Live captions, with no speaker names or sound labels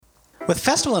With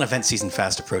festival and event season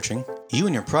fast approaching, you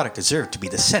and your product deserve to be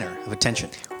the center of attention.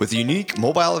 With a unique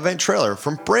mobile event trailer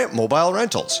from Brant Mobile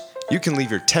Rentals, you can leave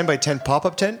your 10x10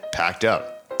 pop-up tent packed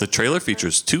up. The trailer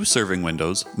features 2 serving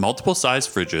windows, multiple size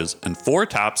fridges, and 4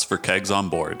 taps for kegs on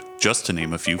board, just to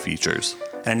name a few features.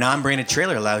 And a non-branded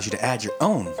trailer allows you to add your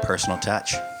own personal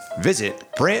touch. Visit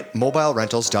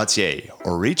BrantMobileRentals.ca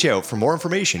or reach out for more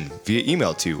information via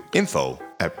email to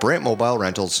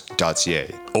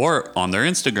info@BrantMobileRentals.ca Or on their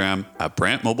Instagram at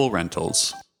Brant Mobile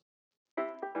Rentals.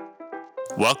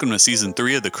 Welcome to Season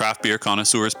 3 of the Craft Beer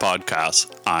Connoisseurs Podcast.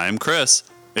 I'm Chris.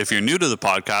 If you're new to the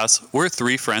podcast, we're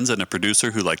 3 friends and a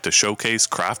producer who like to showcase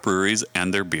craft breweries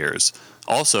and their beers.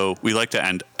 Also, we like to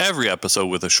end every episode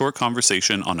with a short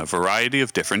conversation on a variety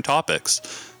of different topics.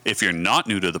 If you're not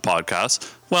new to the podcast,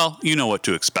 well, you know what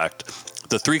to expect.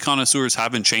 The 3 connoisseurs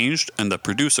haven't changed, and the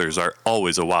producers are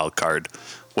always a wild card.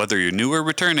 Whether you're new or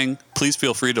returning, please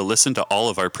feel free to listen to all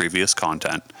of our previous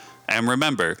content. And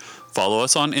remember, follow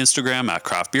us on Instagram at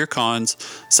Craft Beer Cons,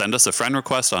 send us a friend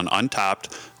request on Untapped,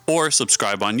 or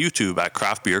subscribe on YouTube at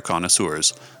Craft Beer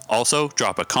Connoisseurs. Also,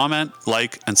 drop a comment,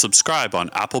 like, and subscribe on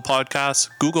Apple Podcasts,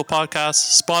 Google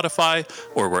Podcasts, Spotify,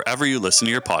 or wherever you listen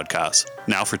to your podcasts.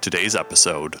 Now for today's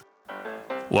episode.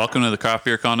 Welcome to the Craft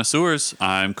Beer Connoisseurs.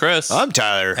 I'm Chris. I'm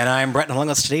Tyler. And I'm Brett, and along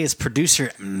with us today is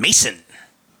producer Mason.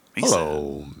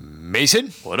 Hello,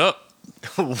 Mason. What up?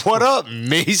 What up,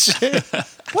 Mason?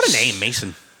 What a name,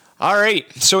 Mason. All right,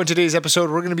 so in today's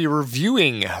episode, we're going to be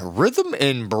reviewing Rhythm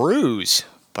and Brews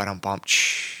out of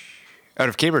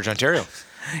Cambridge, Ontario.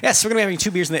 Yes, we're going to be having 2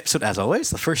 beers in the episode, as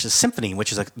always. The first is Symphony,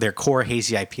 which is their core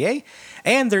hazy IPA,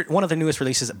 and one of their newest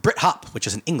releases, Brit Hop, which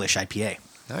is an English IPA.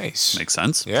 Nice. Makes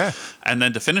sense. Yeah. And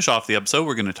then to finish off the episode,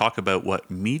 we're going to talk about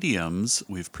what mediums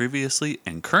we've previously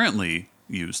and currently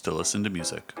used to listen to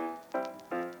music.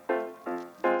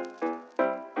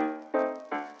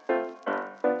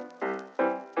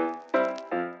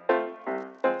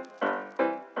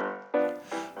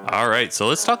 All right, so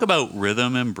let's talk about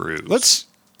Rhythm and Brews.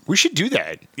 We should do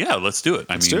that. Yeah, let's do it.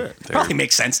 Let's do it. Probably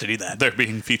makes sense to do that. They're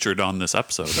being featured on this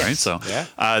episode, right? So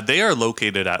Yeah. they are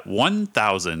located at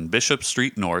 1000 Bishop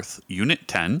Street North, Unit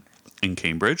 10 in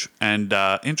Cambridge. And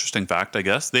interesting fact, I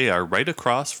guess, they are right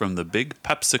across from the big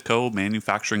PepsiCo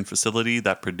manufacturing facility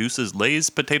that produces Lay's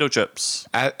potato chips.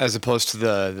 As opposed to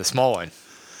the small one.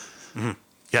 Mm-hmm.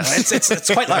 Yes.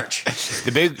 It's quite large.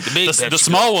 The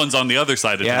small one's on the other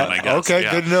side of town, I guess. Okay,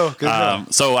 Yeah. good to know.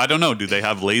 So I don't know. Do they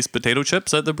have Lay's potato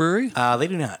chips at the brewery? They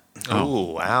do not.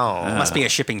 Oh, wow. Must be a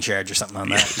shipping charge or something on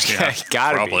that. Yeah,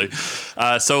 gotta Probably. be.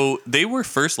 So they were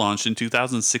first launched in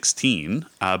 2016,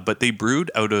 but they brewed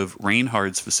out of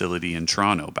Reinhardt's facility in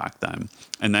Toronto back then.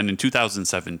 And then in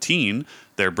 2017,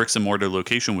 their bricks and mortar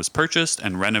location was purchased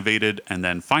and renovated and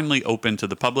then finally opened to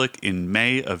the public in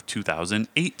May of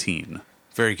 2018.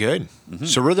 Very good. Mm-hmm.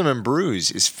 So Rhythm and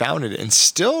Brews is founded and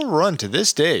still run to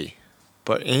this day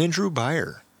by Andrew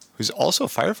Byer, who's also a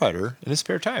firefighter in his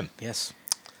spare time. Yes.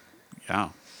 Yeah.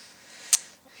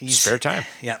 Spare time.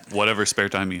 Yeah. Whatever spare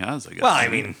time he has, I guess. Well, I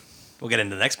mean, we'll get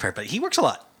into the next part, but he works a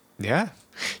lot. Yeah.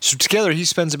 So together he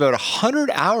spends about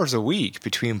 100 hours a week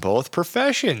between both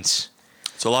professions.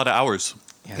 It's a lot of hours.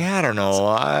 Yeah, I don't know.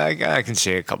 I can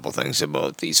say a couple things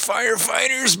about these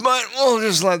firefighters, but we'll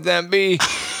just let that be.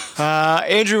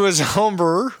 Andrew was a home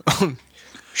brewer.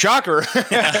 Shocker. Who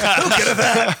could have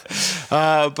that?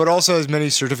 But also has many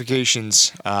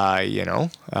certifications,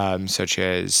 such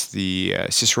as the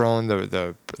Cicerone,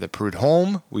 the Prude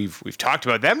Home. We've talked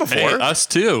about them before. Hey, us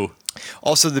too.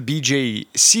 Also the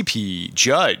BJCP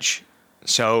judge.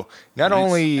 So not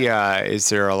only is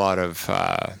there a lot of,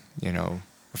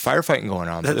 firefighting going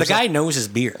on. The guy knows his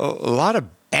beer. A lot of...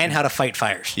 And how to fight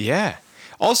fires. Yeah.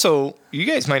 Also, you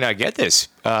guys might not get this,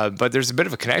 but there's a bit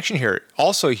of a connection here.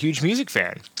 Also a huge music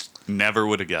fan. Never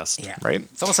would have guessed. Yeah. Right?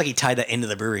 It's almost like he tied that into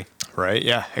the brewery. Right,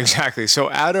 yeah, exactly. So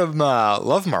Adam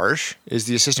Lovemarsh is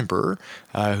the assistant brewer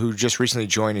who just recently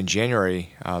joined in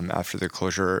January after the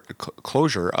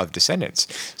closure of Descendants.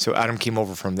 So Adam came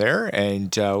over from there,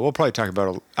 and we'll probably talk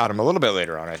about Adam a little bit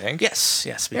later on, I think. Yes,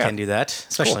 we can do that,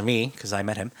 especially me, because I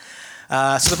met him.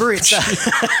 So the brewery itself...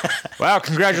 Wow,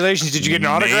 congratulations. Did you get an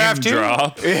autograph too?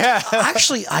 Drop. Yeah.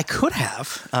 Actually, I could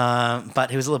have, but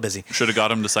he was a little busy. Should have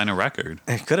got him to sign a record.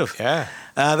 I could have. Yeah.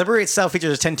 The brewery itself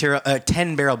features a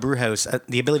 10-barrel brew house,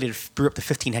 the ability to brew up to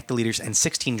 15 hectoliters and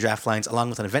 16 draft lines,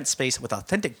 along with an event space with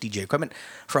authentic DJ equipment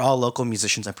for all local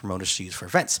musicians and promoters to use for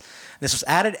events. This was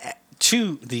added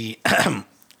to the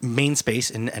main space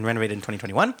and renovated in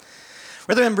 2021.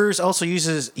 Rhythm and Brews also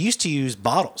used to use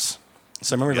bottles.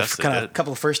 So I remember the kind of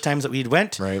couple of first times that we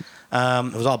went. Right.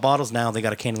 It was all bottles. Now they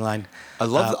got a canning line. I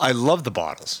love the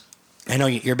bottles. I know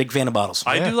you're a big fan of bottles.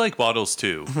 I do like bottles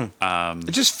too.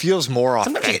 It just feels more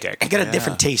Sometimes authentic. you get a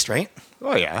different taste, right?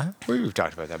 Oh, yeah. We've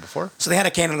talked about that before. So they had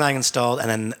a candle line installed, and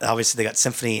then obviously they got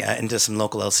Symphony into some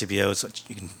local LCBOs, which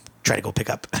you can try to go pick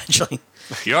up, actually.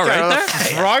 You all right Got there?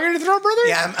 a frog in your throat, brother?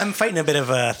 Yeah, I'm fighting a bit of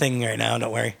a thing right now,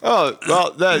 don't worry. Oh,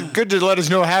 well, good to let us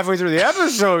know halfway through the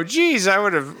episode. Jeez, I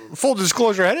would have full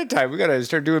disclosure ahead of time. We got to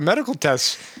start doing medical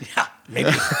tests. Yeah,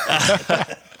 maybe.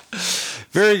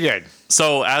 Very good.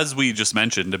 So as we just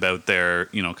mentioned about their,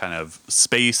 kind of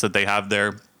space that they have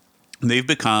there, they've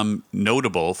become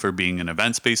notable for being an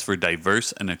event space for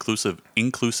diverse and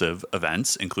inclusive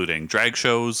events, including drag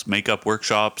shows, makeup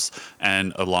workshops,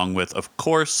 and along with, of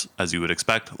course, as you would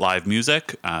expect, live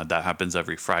music. That happens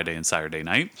every Friday and Saturday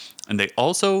night. And they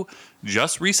also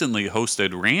just recently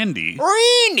hosted Randy.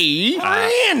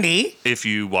 Randy? If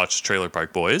you watch Trailer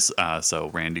Park Boys, so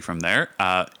Randy from there,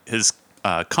 his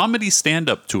comedy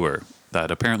stand-up tour that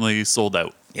apparently sold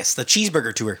out. Yes, the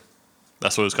cheeseburger tour.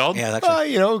 That's what it's called? Yeah,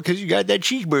 actually. Because you got that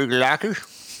cheeseburger locker.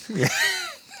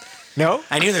 No?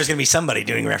 I knew there was going to be somebody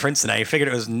doing reference, and I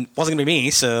figured wasn't going to be me.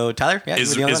 So, Tyler, yeah, you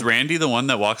were the only Is one. Randy the one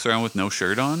that walks around with no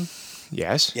shirt on?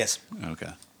 Yes. Yes.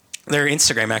 Okay. Their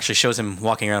Instagram actually shows him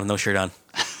walking around with no shirt on.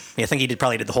 Yeah, I think he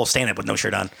probably did the whole stand-up with no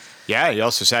shirt on. Yeah, he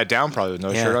also sat down probably with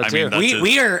no Yeah. shirt on, I too. mean,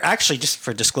 We are actually, just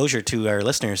for disclosure to our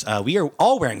listeners, we are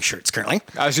all wearing shirts currently.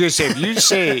 I was going to say, if you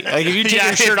say, like, if you take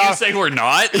your shirt if off, you say we're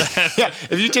not. yeah,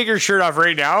 if you take your shirt off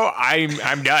right now,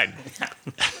 I'm done.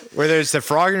 Whether it's the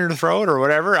frog in your throat or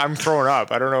whatever, I'm throwing up.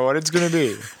 I don't know what it's going to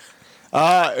be.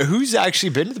 Who's actually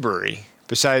been to the brewery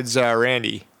besides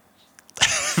Randy?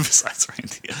 Besides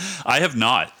Randy. I have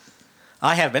not.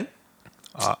 I have been.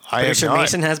 I Producer have not.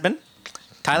 Mason has been.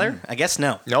 Tyler, I guess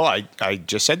no. No, I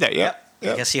just said that. Yeah.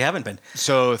 I guess you haven't been.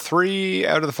 So 3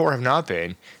 out of the 4 have not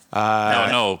been.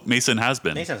 No, Mason has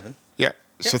been. Mason has been. Yeah.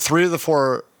 So 3 of the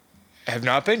 4 have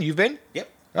not been. You've been. Yep.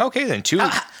 Okay, then 2.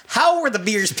 How were the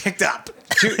beers picked up?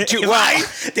 two If well, I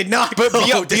did not but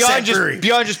go to said brewery.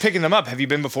 beyond just picking them up, have you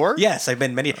been before? Yes, I've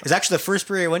been many. It was actually the first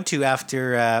brewery I went to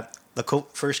after the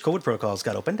first COVID protocols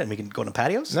got opened, and we could go to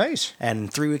patios. Nice.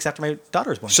 And 3 weeks after my daughter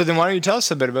was born. So then, why don't you tell us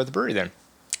a bit about the brewery then?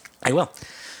 I will.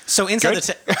 So inside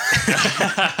Good.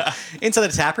 inside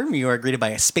the tap room, you are greeted by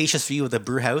a spacious view of the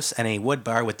brew house and a wood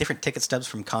bar with different ticket stubs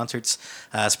from concerts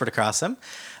spread across them.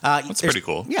 That's pretty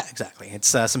cool. Yeah, exactly. It's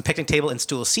some picnic table and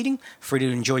stool seating for you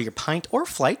to enjoy your pint or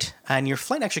flight, and your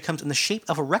flight actually comes in the shape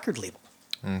of a record label.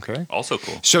 Okay. Also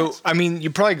cool. So, I mean,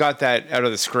 you probably got that out of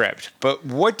the script, but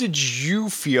what did you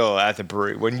feel at the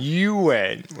brewery when you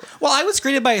went? Well, I was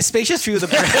greeted by a spacious view of the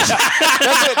brew house.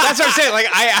 That's what I'm saying.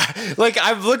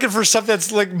 I'm looking for stuff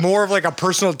that's like more of like a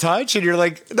personal touch, and you're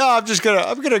like, no, I'm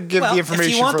gonna give Well, the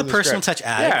information. if you want from the personal script. touch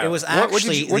added, it was What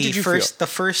actually did you feel? the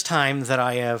first time that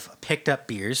I have picked up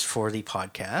beers for the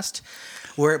podcast,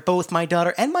 where both my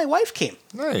daughter and my wife came.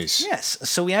 Nice. Yes,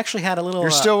 so we actually had a little.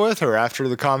 You're still with her after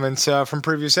the comments from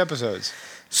previous episodes.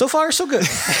 So far, so good.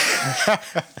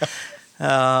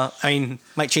 I mean,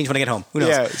 might change when I get home. Who knows?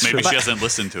 Yeah, it's Maybe true. she hasn't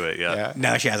listened to it yet. Yeah.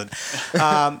 No, she hasn't.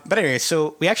 But anyway,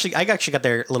 so I actually got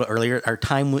there a little earlier. Our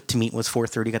time to meet was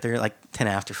 4:30. Got there like 10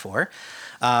 after 4,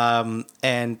 and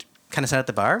kind of sat at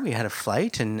the bar. We had a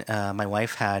flight, and my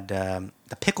wife had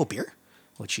the pickle beer,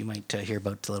 which you might hear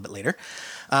about a little bit later.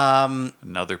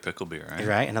 Another pickle beer, right?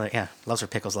 Right? Loves her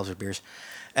pickles, loves her beers.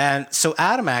 And so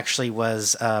Adam actually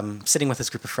was sitting with this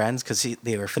group of friends because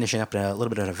they were finishing up a little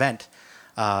bit of an event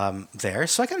there.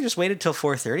 So I kind of just waited till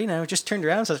 4:30, and I just turned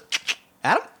around and said,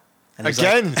 "Adam." And he's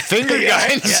Again, finger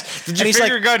guns. Yeah. Did And you he's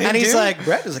finger like, gun him and he's too? like,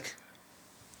 Brett was like,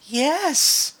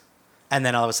 "Yes." And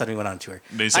then all of a sudden we went on tour.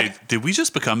 They say, did we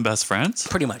just become best friends?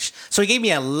 Pretty much. So he gave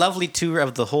me a lovely tour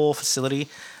of the whole facility.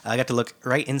 I got to look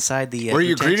right inside the. Were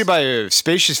you brew greeted tanks. by a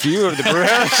spacious view of the brew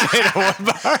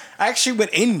house? I actually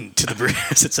went into the brew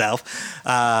house itself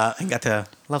and got to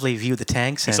lovely view of the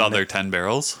tanks. You and saw their 10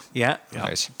 barrels? Yeah.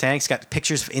 Nice. Tanks, got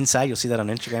pictures inside. You'll see that on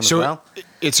Instagram as So well.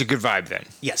 it's a good vibe then.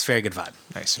 Yes, very good vibe.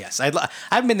 Nice. Yes. I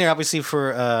haven't been there, obviously,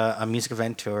 for a music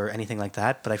event or anything like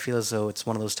that, but I feel as though it's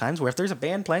one of those times where if there's a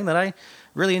band playing that I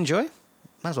really enjoy,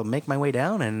 might as well make my way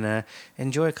down and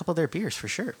enjoy a couple of their beers for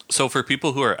sure. So for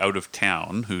people who are out of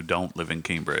town who don't live in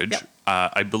Cambridge, Yep.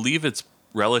 I believe it's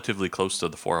relatively close to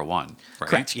the 401, right?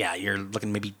 Correct. Yeah, you're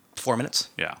looking maybe 4 minutes.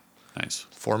 Yeah. Nice.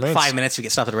 4 minutes. 5 minutes, you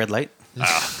get stopped at a red light.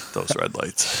 Those red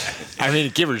lights. I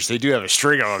mean, Givers, they do have a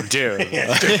string of them too.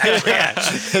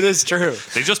 It is true.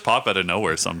 They just pop out of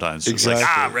nowhere sometimes. Just like,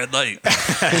 Exactly. red light.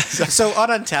 So on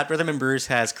Untapped, Rhythm and Brews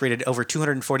has created over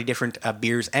 240 different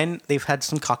beers, and they've had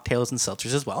some cocktails and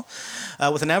seltzers as well,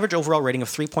 with an average overall rating of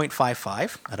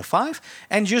 3.55 out of 5,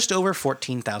 and just over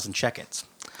 14,000 check-ins.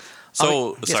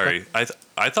 So Yes, sorry,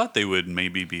 I thought they would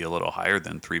maybe be a little higher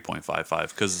than 3.55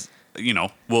 because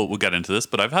we'll get into this,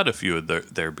 but I've had a few of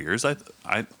their beers. I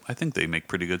think they make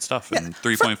pretty good stuff, and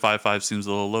 3.55 seems a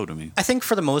little low to me. I think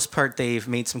for the most part they've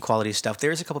made some quality stuff.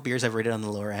 There's a couple beers I've rated on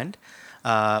the lower end.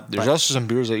 There's also some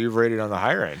beers that you've rated on the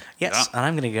higher end. Yes, Yeah. and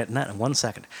I'm going to get in that in 1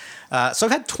 second. So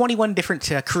I've had 21 different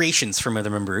creations from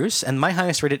Rhythm & Brews, and my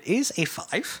highest rated is a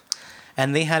 5.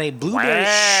 And they had a blueberry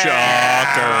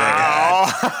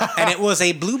Shocker! and it was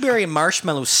a blueberry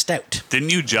marshmallow stout.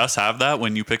 Didn't you just have that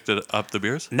when you picked up the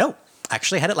beers? No,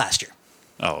 actually I had it last year.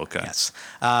 Oh, okay. Yes.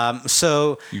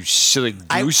 So You silly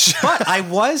I, goose. but I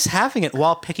was having it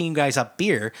while picking you guys up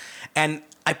beer, and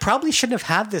I probably shouldn't have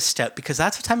had this stout because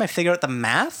that's the time I figured out the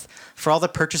math for all the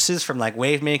purchases from like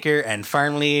Wavemaker and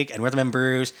Farm League and Rhythm &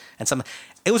 Brews and some.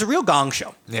 It was a real gong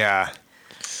show. Yeah.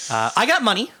 I got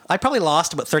money. I probably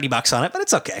lost about $30 on it, but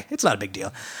it's okay. It's not a big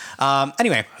deal.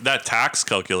 Anyway, That tax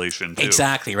calculation, too.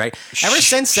 exactly, right? Ever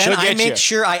since then, she'll I get make you.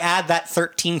 sure I add that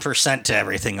 13% to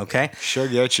everything, okay? She'll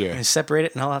get you. I separate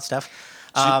it and all that stuff.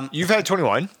 You've had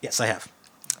 21. Yes, I have.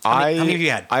 How many have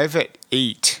you had? I've had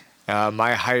 8.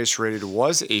 My highest rated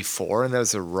was a 4, and that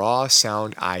was a Raw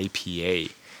Sound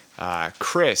IPA.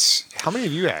 Chris, how many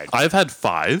have you had? I've had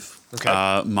 5.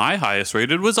 Okay. My highest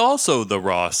rated was also the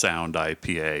Raw Sound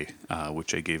IPA,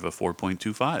 which I gave a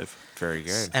 4.25. Very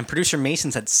good. And producer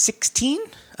Mason's had 16.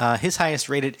 His highest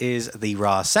rated is the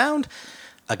Raw Sound.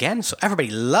 Again, so everybody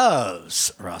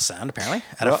loves Raw Sound, apparently,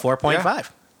 at a 4.5. Yeah.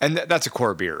 And that's a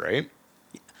core beer, right?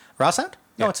 Raw Sound?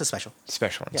 No, Yeah. it's a special.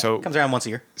 Special one. Yeah, So, it comes around once a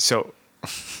year. so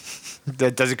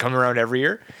does it come around every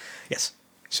year? Yes.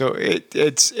 So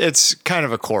it's kind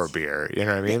of a core beer, you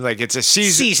know what I mean? Like it's a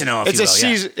Seasonal, if It's you a will,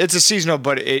 yeah. season. It's a seasonal,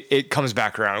 but it comes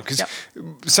back around because Yep.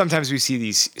 sometimes we see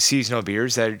these seasonal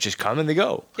beers that just come and they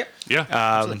go. Yep. Yeah.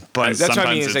 But And that's what I sometimes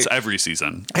mean. It's it's like, every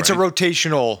season. it's a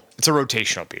rotational. It's a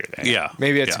rotational beer. Then. Yeah.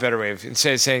 Maybe that's Yeah. a better way of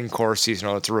instead of saying core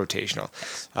seasonal. It's a rotational,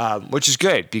 which is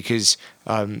good because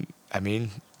I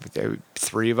mean, the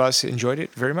 3 of us enjoyed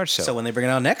it very much. So, So when they bring it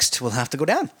on next, we'll have to go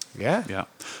down. yeah. Yeah.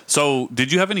 So,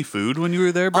 did you have any food when you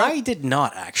were there, bro? I did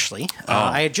not, actually.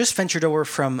 I had just ventured over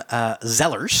from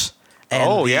Zellers. And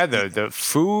Oh yeah, the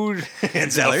food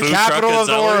Zellers. food capital truck at of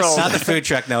the Zellers? world. Not the food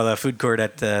truck, no, the food court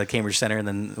at the Cambridge Center, and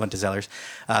then went to Zellers.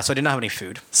 So I did not have any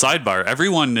food. Sidebar: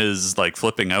 everyone is like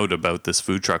flipping out about this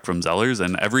food truck from Zellers,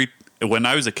 and when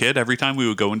I was a kid, every time we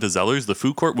would go into Zellers, the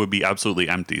food court would be absolutely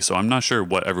empty. So I'm not sure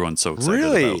what everyone's so excited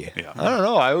Really? about. Yeah. I don't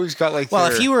know. I always got like. Well,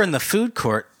 their- if you were in the food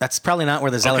court, that's probably not where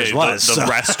the Zellers Okay, was. the so-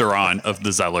 restaurant of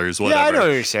the Zellers, whatever. Yeah, I know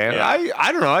what you're saying. Yeah.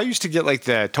 I don't know. I used to get like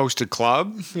the Toasted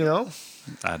Club, you know.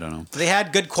 I don't know. They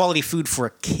had good quality food for a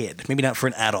kid. Maybe not for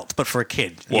an adult, but for a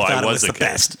kid. You Well, thought I it was a the kid.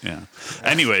 best. Yeah.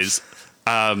 Anyways,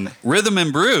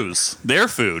 Rhythm & Brews, their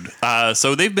food.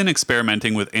 So they've been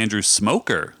experimenting with Andrew's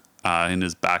smoker in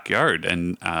his backyard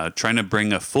and trying to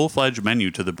bring a full-fledged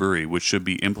menu to the brewery, which should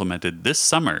be implemented this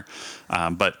summer.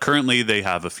 But currently they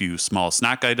have a few small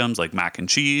snack items like mac and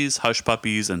cheese, hush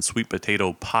puppies, and sweet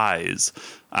potato pies.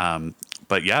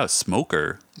 But yeah,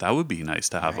 smoker, that would be nice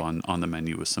to have on the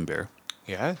menu with some beer.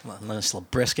 Yeah. Well, nice little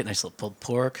brisket, nice little pulled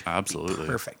pork. Absolutely.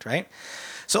 Perfect, right?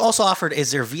 So also offered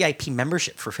is their VIP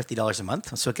membership for $50 a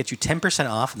month. So it gets you 10%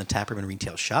 off in the taproom and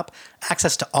retail shop,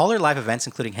 access to all their live events,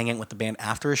 including hanging out with the band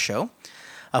after a show,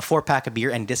 a 4-pack of beer,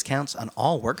 and discounts on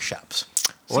all workshops.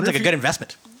 Seems Wonder like a if good you-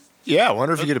 investment. Yeah. I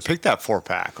wonder if you get to pick that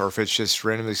 4-pack or if it's just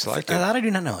randomly selected. That I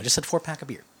do not know. I just said 4-pack of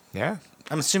beer. Yeah.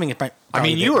 I'm assuming it might. I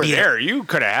mean, probably you were be- there. You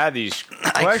could have had these.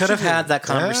 I could have had that Yeah.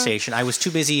 conversation. I was too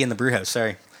busy in the brew house.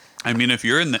 Sorry. I mean, if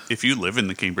you live in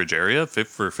the Cambridge area,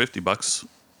 for $50,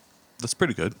 that's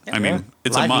pretty good. I mean, Yeah.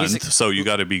 it's Live a month, music. so you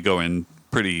got to be going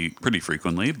pretty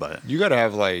frequently. But You got to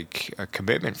have like a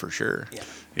commitment for sure. Yeah.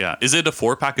 yeah, is it a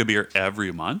 4-pack of beer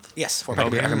every month? Yes, 4-pack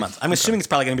of beer Okay. every month. I'm assuming it's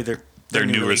probably going to be Their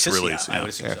new newest releases. release, Yeah, I yeah. would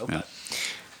assume Yeah. so. Yeah. but-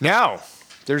 Now,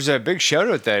 there's a big shout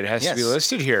out that has to be Yes.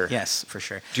 listed here. Yes, for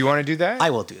sure. Do you want to do that?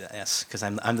 I will do that. Yes, because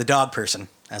I'm the dog person,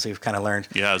 as we've kind of learned.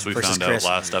 Yeah, as we versus found Chris. out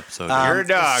last episode. You're a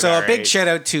dog. So all a big right. shout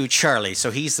out to Charlie.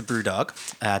 So he's the brew dog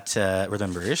at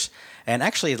Rhythm Brewers. And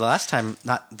actually, the last time,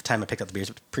 not the time I picked up the beers,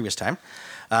 but the previous time,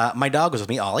 my dog was with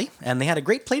me, Ollie, and they had a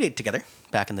great play date together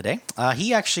back in the day.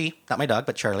 He actually, not my dog,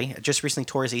 but Charlie, just recently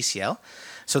tore his ACL.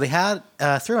 So they had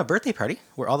threw him a birthday party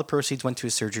where all the proceeds went to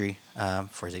his surgery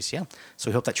for his ACL. So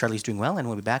we hope that Charlie's doing well and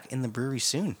we'll be back in the brewery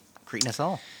soon, greeting us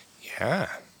all. Yeah.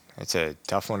 That's a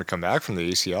tough one to come back from the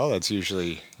ACL. That's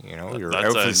usually, you're That's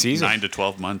out for a the season. 9 to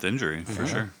 12 month injury for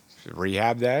sure.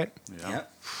 Rehab that. Yeah.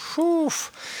 Whew.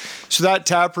 So that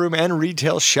tap room and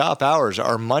retail shop hours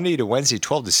are Monday to Wednesday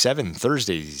 12 to 7,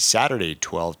 Thursday, Saturday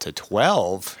 12 to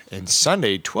 12, and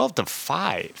Sunday 12 to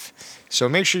 5. So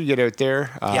make sure you get out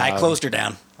there. Yeah, I closed her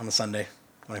down on the Sunday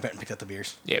when I went and picked up the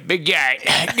beers. Yeah, big guy.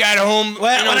 Got home When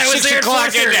I was 6 there at o'clock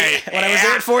at 4:30. night. When I was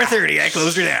there at 4:30, I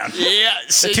closed her down. Yeah.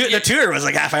 So The tour was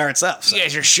like half hour itself. So. you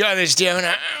guys are shutting this down.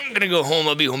 I'm going to go home.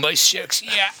 I'll be home by 6.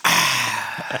 Yeah.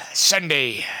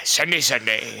 Sunday.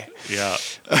 Yeah.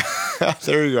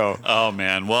 There you go. Oh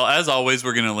man. Well, as always,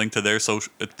 we're gonna link to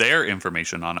their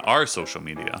information on our social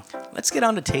media. Let's get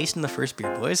on to tasting the first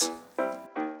beer, boys.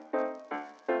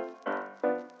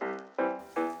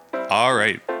 All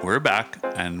right, we're back,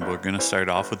 and we're gonna start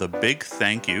off with a big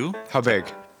thank you. How big?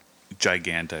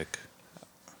 Gigantic.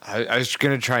 I was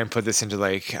going to try and put this into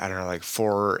like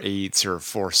 4/8 or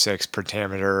 4/6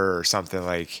 pentameter or something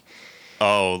like.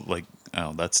 Oh,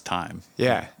 that's time.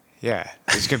 Yeah.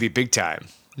 It's going to be big time.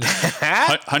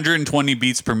 120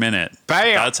 beats per minute.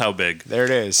 Bam! That's how big. There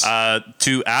it is.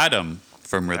 To Adam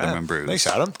from Rhythm and Brews. Thanks,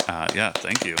 Adam. Yeah,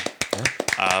 thank you.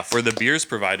 For the beers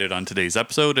provided on today's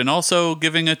episode, and also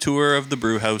giving a tour of the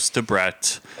brew house to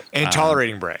Brett. And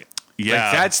tolerating Brett. Yeah.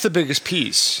 Like, that's the biggest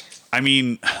piece. I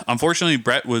mean, unfortunately,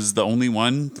 Brett was the only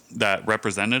one that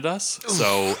represented us.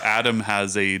 So Adam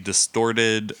has a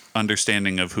distorted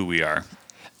understanding of who we are.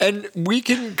 And we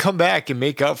can come back and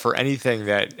make up for anything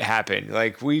that happened.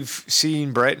 Like, we've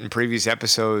seen Brett in previous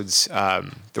episodes,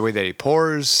 the way that he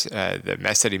pours, the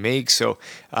mess that he makes. So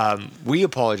we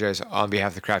apologize on behalf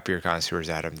of the craft beer connoisseurs,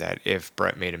 Adam, that if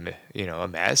Brett made a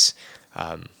mess,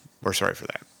 we're sorry for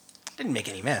that. Didn't make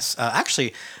any mess.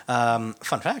 Actually, fun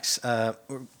facts.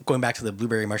 We're going back to the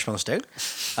blueberry marshmallow stout.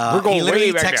 We're going he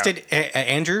literally way back texted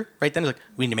Andrew right then. He's like,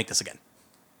 "We need to make this again."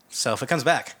 So if it comes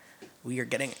back, we are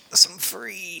getting some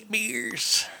free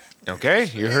beers. Okay,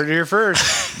 you heard it here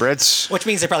first. Brett's. Which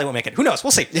means they probably won't make it. Who knows? We'll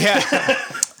see. Yeah.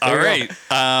 All right.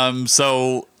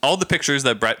 So all the pictures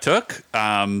that Brett took,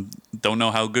 don't know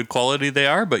how good quality they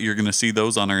are, but you're going to see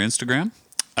those on our Instagram.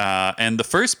 And the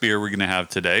first beer we're going to have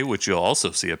today, which you'll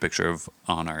also see a picture of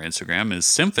on our Instagram, is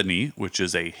Symphony, which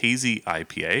is a hazy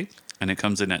IPA. And it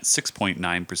comes in at 6.9%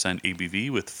 ABV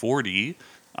with 40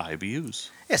 IBUs.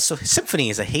 Yes, so Symphony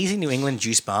is a hazy New England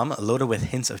juice bomb loaded with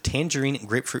hints of tangerine,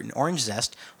 grapefruit, and orange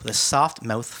zest with a soft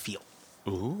mouth feel.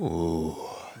 Ooh.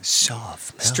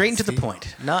 Soft. Straight and to the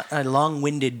point, not a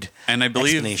long-winded And I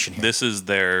believe explanation here. this is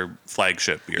their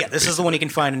flagship beer. Yeah, this is the one you can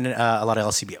find in a lot of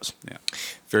LCBOs. Yeah.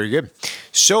 Very good.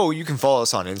 So you can follow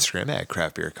us on Instagram at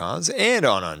Craft Beer Cons and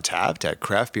on Untapped at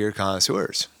Craft Beer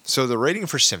Connoisseurs. So the rating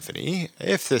for Symphony,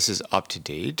 if this is up to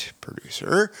date,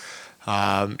 producer,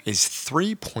 is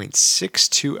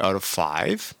 3.62 out of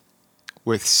 5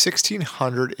 with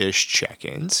 1,600-ish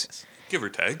check-ins. Give or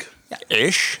take.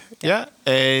 Ish. Yeah.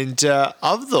 And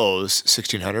of those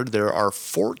 1,600, there are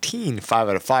 14 5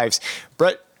 out of 5s.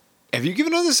 Brett, have you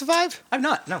given this a 5? I've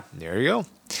not, no. There you go.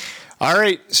 All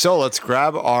right. So let's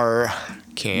grab our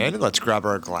can. Let's grab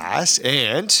our glass.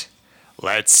 And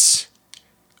let's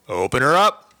open her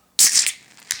up.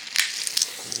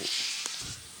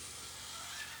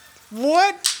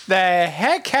 What the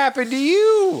heck happened to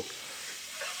you?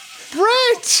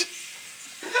 Brett!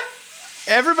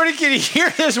 Everybody can hear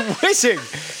this whizzing.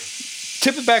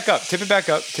 Tip it back up. Tip it back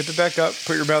up. Tip it back up.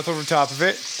 Put your mouth over top of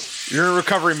it. You're in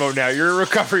recovery mode now. You're in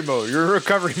recovery mode. You're in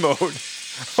recovery mode.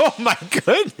 Oh my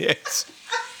goodness.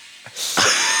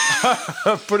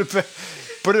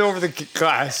 Put it over the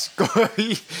glass.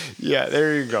 Yeah,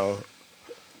 there you go.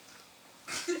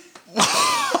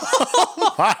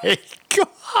 Oh my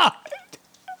God.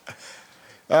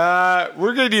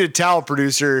 We're going to need a towel,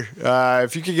 producer.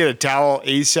 If you could get a towel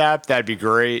ASAP, that'd be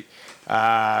great.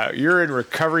 You're in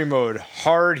recovery mode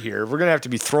hard here. We're going to have to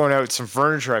be throwing out some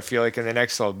furniture, I feel like, in the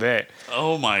next little bit.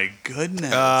 Oh, my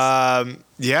goodness.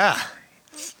 Yeah.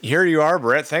 Here you are,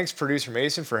 Brett. Thanks, producer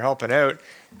Mason, for helping out.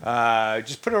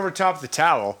 Just put it over top of the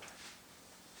towel.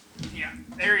 Yeah,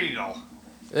 there you go.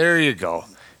 There you go.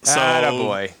 So,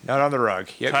 attaboy. Not on the rug.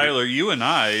 Yep. Tyler, you and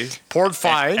I poured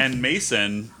fine. and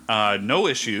Mason, no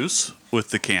issues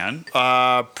with the can.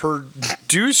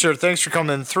 Producer, thanks for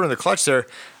coming through in the clutch there.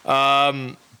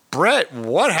 Brett,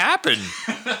 what happened?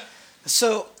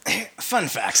 So, fun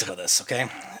facts about this, okay?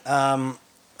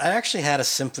 I actually had a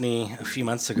Symphony a few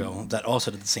months ago that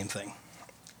also did the same thing.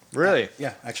 Really?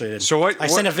 Yeah, actually I did. So I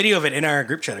sent a video of it in our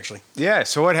group chat, actually. Yeah,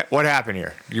 so what happened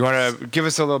here? You want to give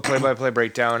us a little play-by-play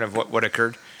breakdown of what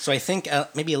occurred? So I think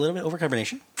maybe a little bit of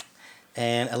overcarbonation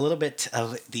and a little bit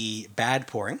of the bad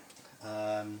pouring.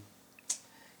 A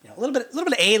little bit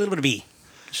of A, a little bit of B.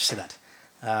 Let's just say that.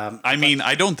 I mean,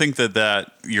 I don't think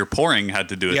that your pouring had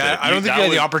to do with it. I don't think you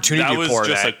had the opportunity to pour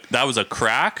that. That was a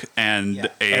crack and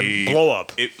And blow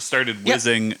up. It started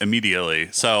whizzing immediately.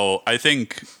 So I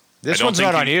think This one's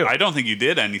not on you. I don't think you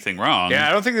did anything wrong. Yeah,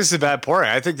 I don't think this is a bad pouring.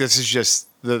 I think this is just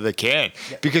the can.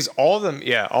 Because all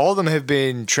of them have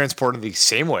been transported the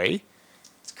same way.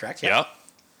 That's correct. Yeah.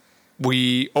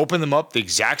 We opened them up the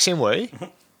exact same way.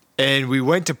 And we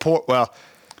went to pour. Well,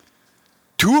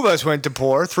 2 of us went to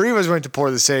pour. 3 of us went to pour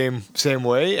the same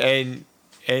way.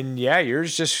 And yeah,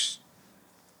 yours just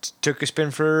took a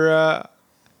spin for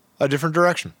a different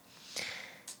direction.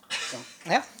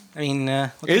 Yeah. I mean,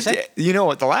 what can you say? You know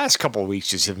what? The last couple of weeks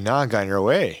just have not gone your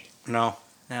way. No.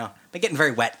 They're getting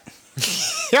very wet.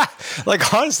 Yeah,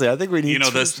 like honestly, I think we need. You know,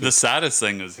 the saddest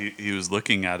thing is he was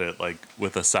looking at it like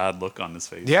with a sad look on his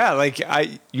face. Yeah, like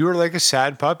you were like a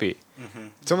sad puppy. Mm-hmm.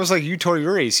 It's almost like you tore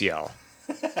your ACL.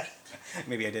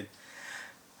 Maybe I did.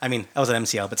 I mean, I was an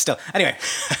MCL, but still. Anyway.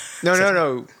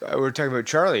 No. We're talking about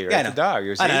Charlie, right? Yeah, I know. The dog. It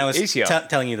was I was ACL.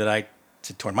 telling you that I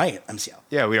tore my MCL.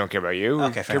 Yeah, we don't care about you. Okay,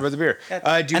 We fair care about the beer.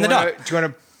 Yeah. Do you And the want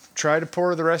to try to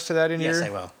pour the rest of that in here? Yes, I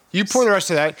will. You pour the rest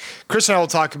of that. Chris and I will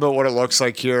talk about what it looks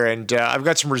like here, and I've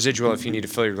got some residual if you need to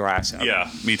fill your glass up.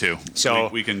 Yeah, me too. So-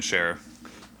 we can share.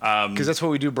 Because that's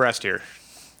what we do best here.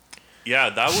 Yeah,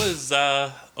 that was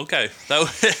okay. That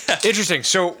was Interesting.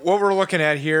 So what we're looking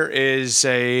at here is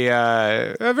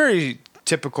a very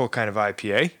typical kind of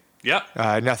IPA. yeah.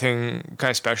 Nothing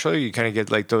kind of special. You kind of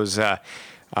get like those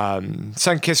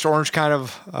sun-kissed orange kind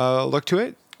of look to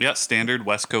it. Yeah, standard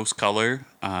West Coast color.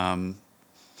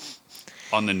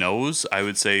 On the nose, I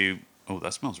would say, oh,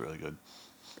 that smells really good.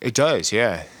 It does,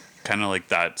 yeah. Kind of like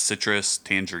that citrus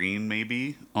tangerine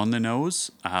maybe on the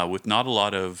nose, with not a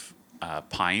lot of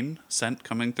pine scent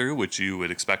coming through, which you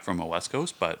would expect from a West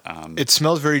Coast, but It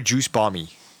smells very juice bomby,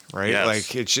 right? Yes.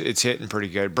 Like it's hitting pretty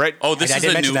good. Brett. oh, this I is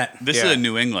did a mention new that. this Yeah. is a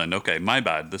New England. Okay, my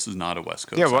bad. This is not a West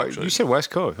Coast. Yeah, well, actually. you said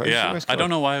West Coast. Why did you say Yeah, West I don't Coast?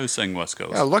 know why I was saying West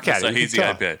Coast. Yeah, look at It's it, a you hazy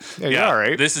can tell. IPA. Yeah, you're all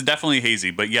right. This is definitely hazy,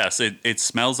 but yes, it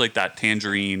smells like that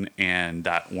tangerine and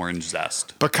that orange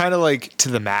zest. But kind of like to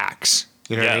the max.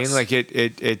 You know what I mean? Yes. Like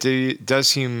it does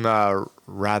seem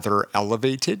rather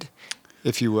elevated,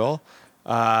 if you will.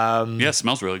 Yeah, it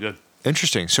smells really good.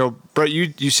 Interesting. So, Brett,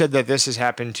 you said that this has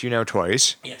happened to you now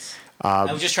twice. Yes.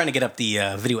 I was just trying to get up the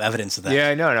video evidence of that.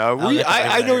 Yeah, no. I'll get the I flavor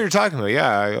know what there. you're talking about.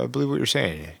 Yeah, I believe what you're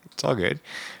saying. It's all good.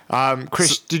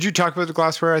 Chris, did you talk about the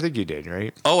glassware? I think you did,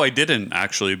 right? Oh, I didn't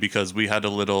actually because we had a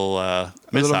little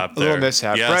mishap there. little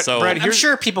mishap. Yeah, Brett- so Brett, I'm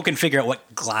sure people can figure out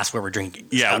what glassware we're drinking.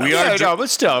 yeah, we Yeah, are. no, but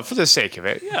still, for the sake of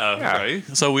it. Yeah, right.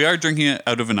 So we are drinking it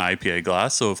out of an IPA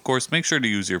glass. So of course, make sure to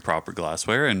use your proper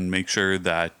glassware and make sure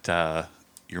that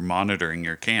you're monitoring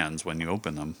your cans when you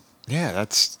open them. Yeah,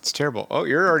 it's terrible. Oh,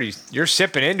 you're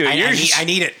sipping into it. I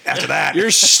need it after that.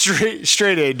 You're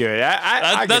straight into it.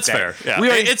 I get That's that. fair. Yeah, We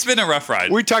already- it's been a rough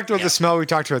ride. We talked about the smell. We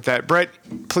talked about that. Brett,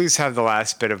 please have the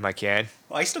last bit of my can.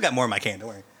 Well, I still got more in my can. Don't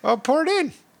worry. Oh, pour it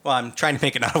in. Well, I'm trying to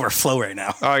make it not overflow right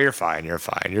now. Oh, you're fine. You're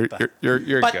fine. You're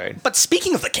good. But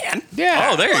speaking of the can. Yeah.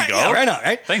 Oh, there you go. Yeah, right on,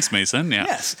 right? Thanks, Mason. Yeah.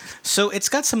 Yes. So it's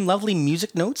got some lovely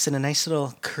music notes and a nice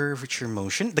little curvature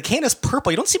motion. The can is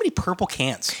purple. You don't see many purple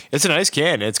cans. It's a nice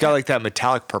can. It's got like that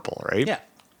metallic purple, right? Yeah.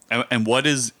 And what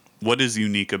is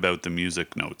unique about the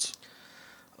music notes?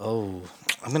 Oh,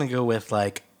 I'm gonna go with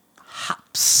like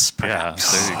hops.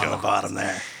 Perhaps, there you on go. the bottom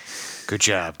there. Good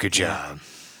job. Good job.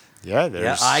 Yeah, Yeah,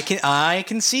 there's. I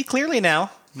can see clearly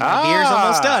now. My beer's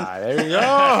almost done. There you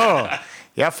go.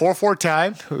 Yeah, 4-4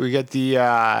 time. We get the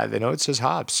note says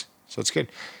hops, so it's good.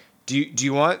 Do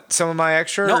you want some of my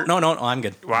extra? No, I'm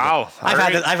good. Wow. I've All had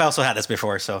right. this, I've also had this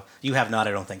before, so you have not.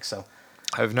 I don't think so.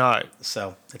 I've not.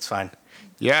 So it's fine.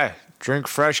 Yeah, drink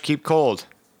fresh, keep cold.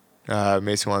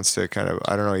 Mason wants to kind of,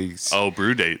 I don't know, he's Oh,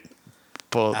 brew date.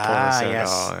 pull this out. Yes.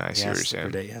 Oh, I see what you're Yes, saying.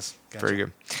 brew date, yes. Gotcha. Very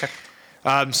good.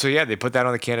 Okay. So yeah, they put that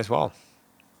on the can as well.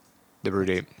 The brew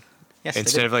date. Yes, they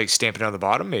Instead did. of like stamping it on the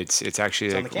bottom, it's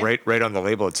actually on like the can. right on the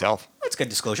label itself. That's good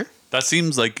disclosure. That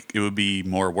seems like it would be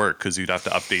more work because you'd have to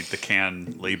update the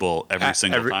can label every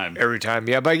single time. Every time,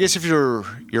 yeah. But I guess if you're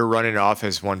running off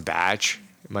as one batch,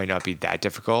 it might not be that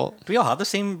difficult. Do we all have the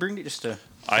same brewing date? Just to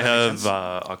I that makes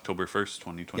have sense? October 1st, Yeah,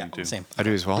 2022. same. I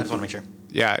do as well. I just want to make sure.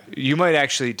 Yeah, you might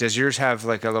actually. Does yours have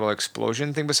like a little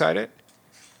explosion thing beside it?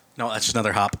 No, that's just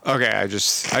another hop. Okay, I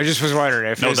just was wondering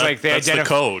if No, it's like they that's the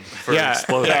code for Yeah,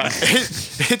 exploding. yeah.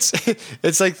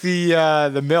 it's like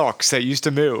the milks that used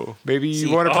to moo. Maybe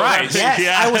you won a prize. right. Yes,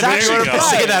 Yeah, I was there actually you go.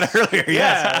 saying that earlier.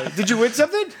 Yes. Yeah. Did you win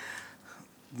something?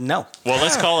 No. Well,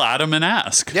 let's call Adam and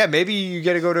ask. Yeah, maybe you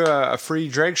get to go to a free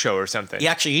drag show or something.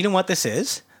 Yeah, actually, you know what this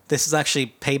is? this is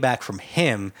actually payback from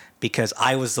him because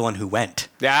I was the one who went.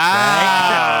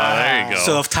 Ah, there you go.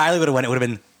 So if Tyler would have went, it would have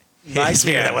been his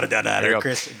beer Yeah. that would have done that. There you Or go.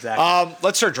 Chris, exactly.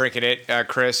 Let's start drinking it,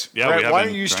 Chris. Yeah, Brett, we why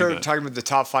haven't don't you drank start it. talking about the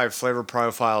top 5 flavor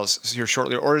profiles here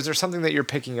shortly, or is there something that you're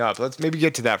picking up? Let's maybe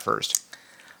get to that first.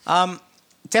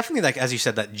 Definitely, like as you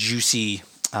said, that juicy,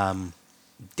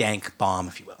 dank bomb,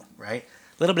 if you will, right?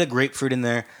 A little bit of grapefruit in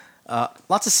there.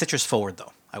 Lots of citrus forward,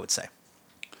 though, I would say.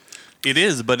 It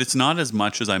is, but it's not as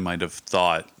much as I might have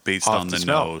thought based Off on the the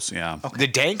smell. nose. Yeah. The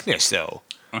dankness, though.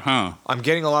 Uh-huh. I'm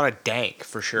getting a lot of dank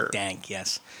for sure. Dank,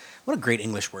 yes. What a great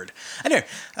English word. Anyway,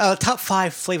 top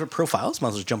 5 flavor profiles. Might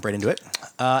as well jump right into it.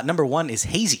 Number 1 is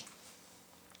hazy.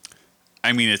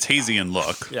 I mean, it's hazy in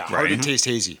look. Yeah, hard to right? taste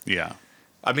hazy. Yeah.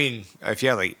 I mean, if you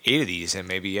had like 8 of these, then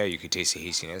maybe you could taste the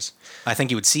haziness. I think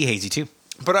you would see hazy too.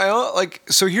 But I like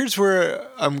so. Here's where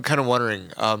I'm kind of wondering,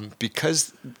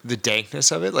 because the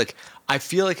dankness of it, like I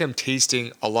feel like I'm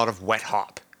tasting a lot of wet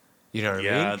hop. You know what I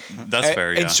Yeah, mean? that's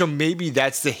fair, yeah. And so maybe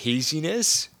that's the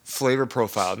haziness flavor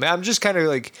profile. Man, I'm just kind of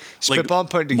like spitballing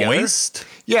putting together. Moist?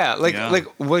 Yeah, like Yeah.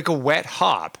 like a wet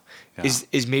hop Yeah.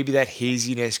 is maybe that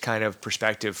haziness kind of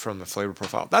perspective from the flavor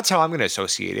profile. That's how I'm going to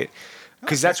associate it,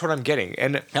 because that's what I'm getting.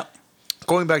 And Yep.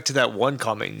 going back to that one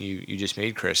comment you just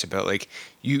made, Chris, about like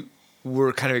you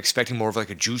were kind of expecting more of like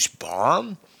a juice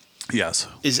bomb. Yes.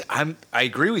 I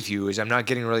agree with you. I'm not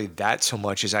getting really that so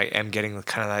much as I am getting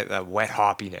kind of that wet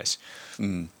hoppiness.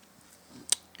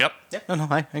 Yep. Yeah, no,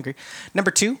 I agree.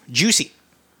 Number 2, juicy.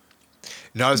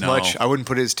 Not as No. much. I wouldn't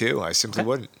put it as 2. I simply Okay.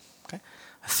 wouldn't. Okay.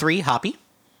 3, hoppy.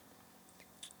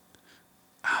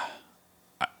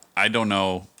 I don't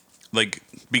know. Like,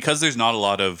 because there's not a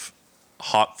lot of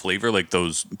hop flavor, like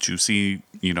those juicy,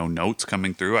 notes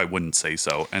coming through, I wouldn't say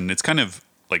so. And it's kind of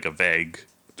like a vague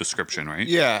description, right?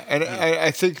 Yeah, and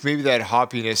I think maybe that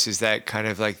hoppiness is that kind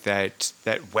of like that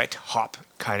wet hop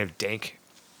kind of dank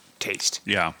taste.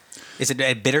 Yeah. Is it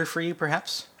bitter for you,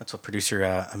 perhaps? That's what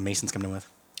producer Mason's coming in with.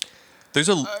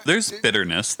 There's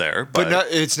bitterness there, But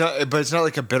it's not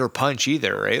like a bitter punch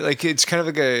either, right? Like it's kind of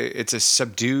like it's a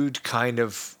subdued kind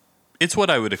of. it's what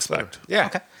I would expect. Yeah.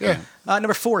 Okay. Yeah.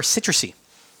 Number 4, citrusy.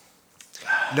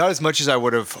 Not as much as I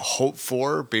would have hoped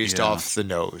for based Yeah. off the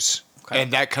nose. Okay.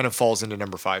 And that kind of falls into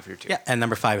number 5 here too. Yeah, and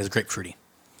number 5 is grapefruity.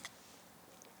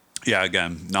 Yeah,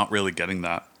 again, not really getting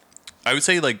that. I would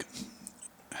say, like,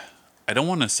 I don't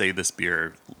want to say this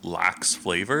beer lacks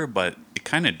flavor, but it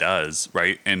kind of does,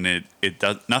 right? And it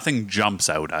does, nothing jumps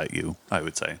out at you, I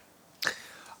would say.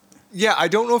 Yeah, I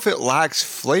don't know if it lacks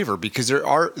flavor because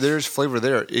there's flavor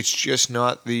there. It's just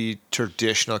not the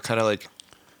traditional kind of like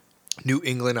New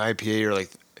England IPA or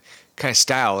like kind of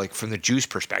style, like from the juice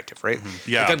perspective, right?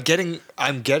 Yeah. Like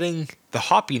I'm getting the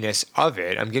hoppiness of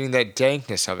it. I'm getting that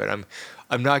dankness of it.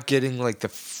 I'm not getting like the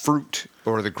fruit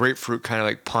or the grapefruit kind of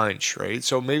like punch, right?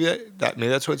 So maybe maybe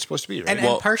that's what it's supposed to be, right?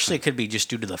 And partially it could be just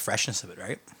due to the freshness of it,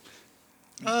 right?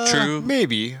 True.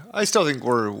 Maybe. I still think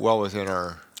we're well within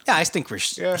our. Yeah, I think we're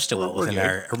Yeah, still well we're within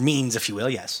good. our means, if you will,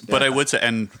 yes. But I would say,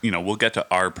 and we'll get to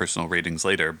our personal ratings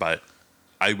later, but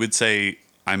I would say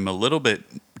I'm a little bit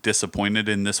disappointed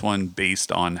in this one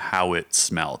based on how it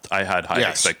smelled. I had high Yes.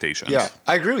 expectations. Yeah,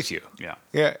 I agree with you. Yeah.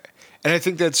 Yeah. And I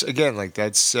think that's, again, like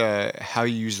that's how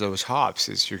you use those hops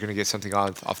is you're going to get something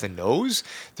off the nose.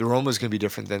 The aroma is going to be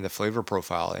different than the flavor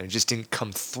profile. And it just didn't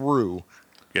come through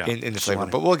Yeah. in the flavor.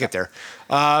 wanted- But we'll get there.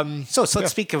 So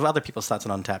let's speak of other people's thoughts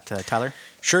on Untappd. Tyler?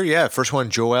 Sure, yeah. First one,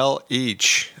 Joel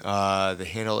H. The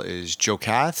handle is Joe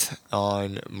Cath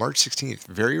on March 16th.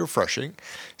 Very refreshing.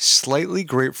 Slightly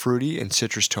grapefruity and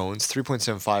citrus tones.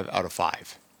 3.75 out of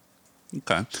 5.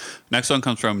 Okay. Next one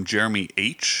comes from Jeremy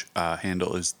H.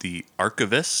 Handle is the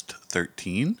Archivist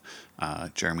 13.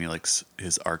 Jeremy likes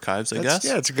his archives, I guess.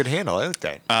 Yeah, it's a good handle. I like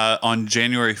that. On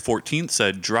January 14th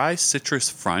said dry citrus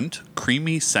front,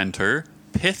 creamy center,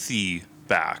 pithy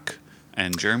back.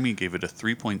 And Jeremy gave it a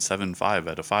 3.75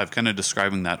 out of 5, kind of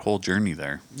describing that whole journey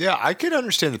there. Yeah, I could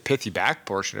understand the pithy back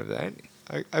portion of that.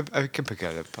 I can pick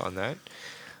up on that.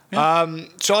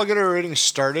 So I'll get our rating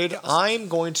started. I'm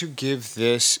going to give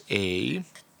this I'm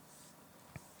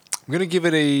going to give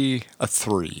it a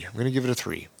 3. I'm going to give it a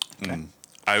 3. Okay.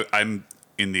 I'm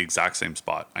in the exact same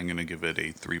spot. I'm going to give it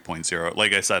a 3.0.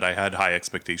 Like I said, I had high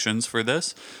expectations for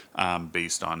this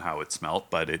based on how it smelt,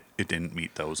 but it didn't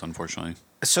meet those, unfortunately.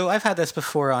 So I've had this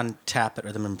before on tap at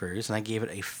Rhythm and Brews, and I gave it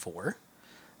a 4.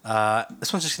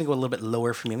 This one's just going to go a little bit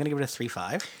lower for me. I'm going to give it a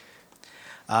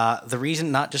 3.5. The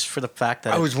reason, not just for the fact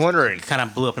that I was wondering. it kind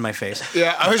of blew up in my face,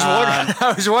 Yeah, I was wondering.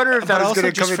 I was wondering if that but was also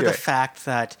going to come just for into the it. fact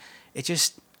that it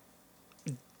just...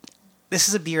 This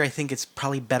is a beer I think it's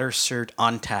probably better served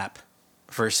on tap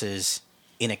versus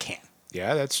in a can.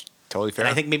 Yeah, that's Totally fair.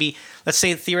 And I think maybe, let's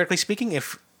say theoretically speaking,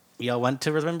 if y'all went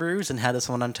to Rhythm Brews and had this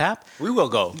one on tap, we will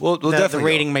go. We'll the definitely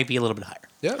rating might be a little bit higher.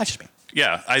 Yeah. That's just me.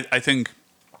 Yeah, I think,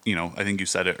 I think you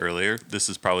said it earlier. This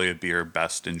is probably a beer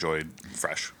best enjoyed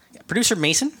fresh. Yeah. Producer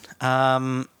Mason,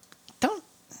 that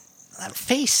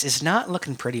face is not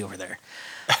looking pretty over there.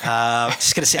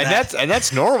 Just gonna say And that.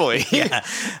 that's normally. Yeah.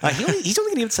 He's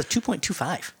only gonna give us a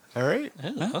 2.25. All right.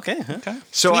 Oh, okay.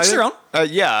 So To each their own.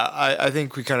 I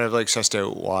think we kind of like sussed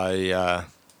out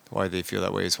why they feel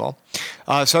that way as well.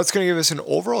 So that's going to give us an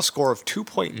overall score of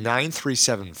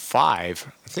 2.9375. I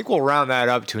think we'll round that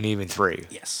up to an even 3.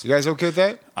 Yes. You guys okay with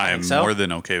that? I am think so. more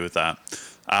than okay with that.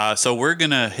 So we're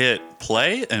going to hit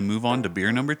play and move on to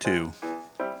beer number 2.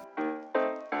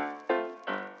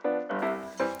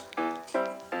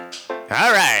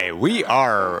 All right, we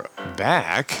are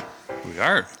back. We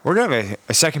are. We're going to have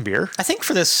a second beer. I think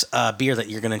for this beer that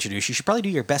you're gonna introduce, you should probably do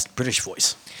your best British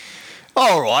voice.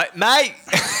 All right, mate.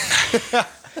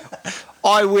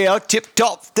 I will. Tip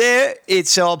top there.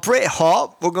 It's Brett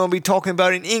Hop. We're going to be talking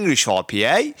about an English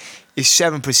IPA. It's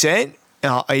 7%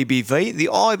 ABV. The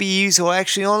IBUs are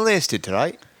actually unlisted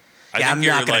today. I'm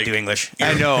not gonna do English.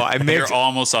 I know. I meant You're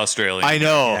almost Australian. I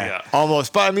know. Yeah.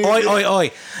 Almost. But I mean, Oi, oi,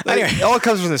 oi. like, Anyway. it all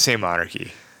comes from the same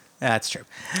monarchy. That's true.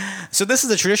 So this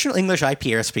is a traditional English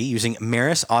IPA recipe using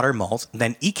Maris Otter malt,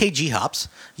 then EKG hops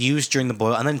used during the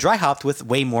boil, and then dry hopped with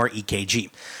way more EKG.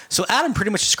 So Adam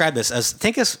pretty much described this as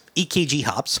think of EKG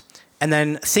hops, and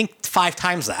then think 5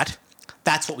 times that.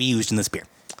 That's what we used in this beer.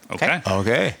 Okay.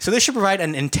 Okay. So this should provide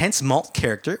an intense malt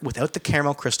character without the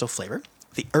caramel crystal flavor.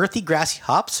 The earthy, grassy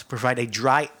hops provide a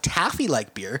dry,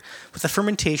 taffy-like beer with a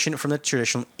fermentation from the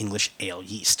traditional English ale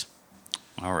yeast.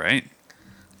 All right.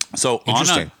 So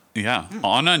Interesting.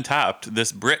 on Untapped,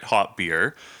 this Brit hop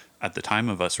beer, at the time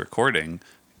of us recording,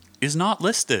 is not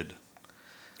listed.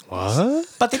 What?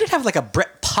 But they did have like a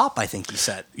Brit pop, I think you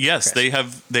said. Yes,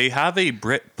 Chris. they have a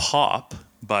Brit pop,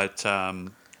 but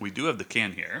we do have the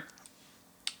can here.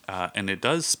 And it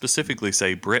does specifically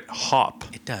say Brit hop.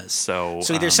 It does. So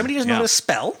either somebody doesn't know how to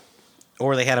spell,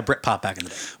 or they had a Brit pop back in the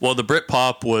day. Well, the Brit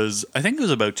pop was, I think it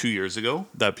was about 2 years ago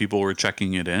that people were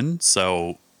checking it in.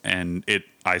 So,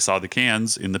 I saw the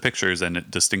cans in the pictures and it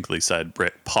distinctly said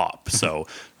Brit pop. So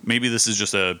maybe this is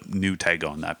just a new tag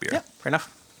on that beer. Yeah, fair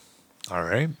enough. All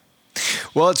right.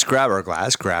 Well, let's grab our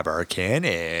glass, grab our can,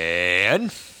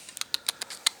 and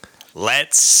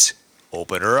let's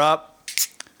open her up.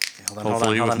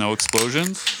 Hopefully with no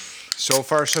explosions. So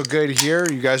far, so good here.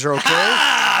 You guys are okay?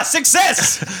 Ah,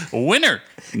 success! Winner!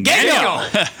 Daniel!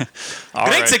 All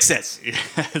Great right. success.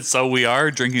 So we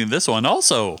are drinking this one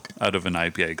also out of an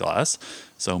IPA glass.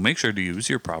 So make sure to use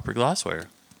your proper glassware.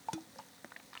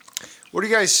 What are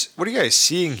you guys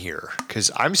seeing here? Because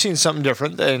I'm seeing something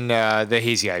different than the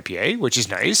hazy IPA, which is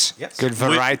nice. Yes. Good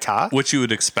variety. Which you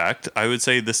would expect. I would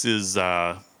say this is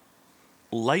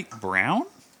light brown.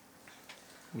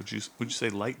 Would you say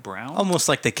light brown? Almost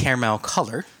like the caramel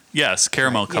color. Yes,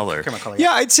 caramel color. Yeah, caramel color.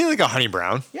 Yeah, I'd say like a honey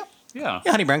brown. Yep. Yeah.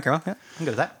 Yeah, honey brown caramel. Yeah, I'm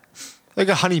good with that. Like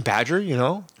a honey badger, you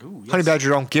know? Ooh, yes. Honey badger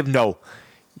don't give no.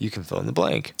 You can fill in the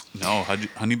blank. No,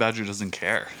 Honey Badger doesn't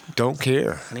care. Don't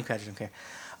care. Honey badger, don't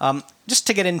care. Just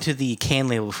to get into the can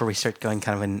label before we start going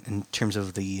kind of in terms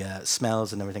of the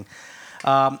smells and everything.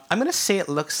 I'm going to say it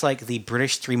looks like the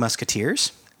British Three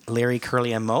Musketeers, Larry,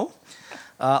 Curly, and Moe.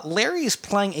 Larry is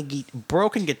playing a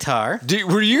broken guitar.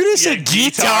 Were you going to say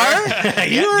guitar? Yeah,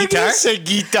 You were guitar. going to say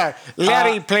guitar.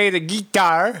 Larry played a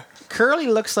guitar. Curly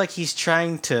looks like he's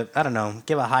trying to, I don't know,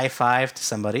 give a high five to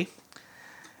somebody.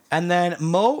 And then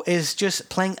Moe is just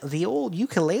playing the old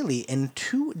ukulele in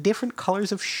 2 different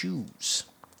colors of shoes,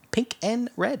 pink and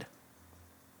red.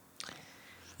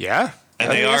 Yeah.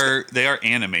 And they are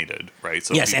animated, right?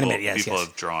 So Yes, people, animated, yes, people yes.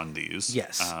 have drawn these.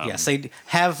 Yes, yes. They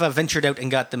have ventured out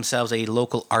and got themselves a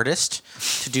local artist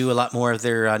to do a lot more of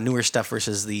their newer stuff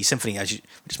versus the symphony, as you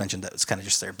just mentioned. That was kind of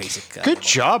just their basic. Good level.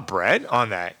 job, Brett, on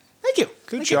that. Thank you.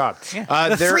 Good Thank job. You. Yeah.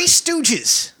 The there- Three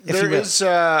Stooges. If There you will. is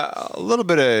a little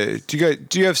bit of.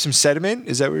 Do you have some sediment?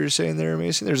 Is that what you're saying there,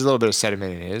 Mason? There's a little bit of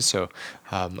sediment in his. So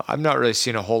I'm not really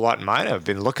seeing a whole lot in mine. I've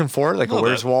been looking for it, like a little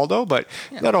Where's bit. Waldo, but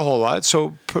not a whole lot.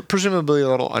 So presumably a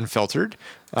little unfiltered.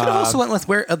 Could have also went with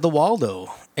where the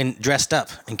Waldo and dressed up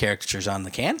in caricatures on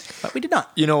the can, but we did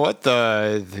not. You know what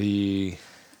the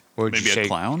what would Maybe you a say?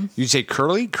 clown? You'd say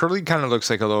Curly. Curly kind of looks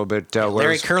like a little bit. Larry,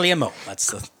 Where's Curly, and Moe. That's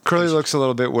the. Curly looks a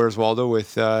little bit. Where's Waldo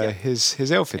with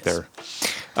his outfit Yes.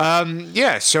 there?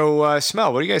 Yeah. So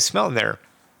smell. What are you guys smelling there?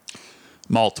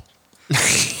 Malt.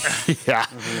 Yeah.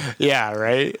 Yeah.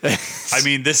 Right. I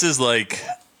mean, this is like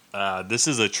this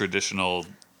is a traditional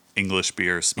English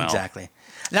beer smell. Exactly.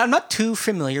 Now, I'm not too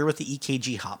familiar with the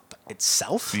EKG hop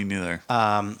itself. Me neither.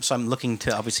 So I'm looking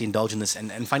to obviously indulge in this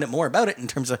and find out more about it in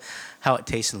terms of how it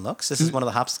tastes and looks. This is one of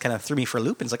the hops that kind of threw me for a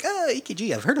loop. And it's like,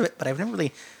 EKG, I've heard of it, but I've never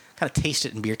really kind of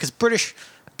tasted it in beer. Because British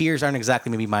beers aren't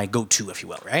exactly maybe my go-to, if you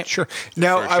will, right? Sure.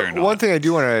 Now, For sure not. one thing I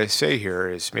do want to say here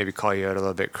is maybe call you out a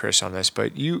little bit, Chris, on this.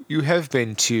 But you have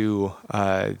been to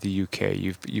the UK.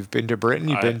 You've been to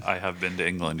Britain. I have been to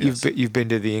England. Yes. You've been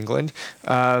to the England.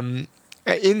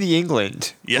 In the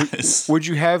England, Yes. would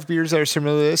you have beers that are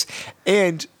similar to this?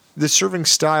 And the serving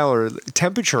style or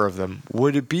temperature of them,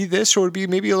 would it be this or would it be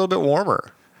maybe a little bit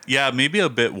warmer? Yeah, maybe a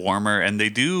bit warmer, and they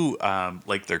do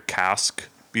like their cask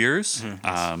beers,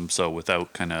 so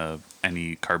without kind of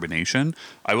any carbonation.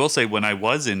 I will say, when I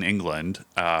was in England,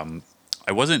 I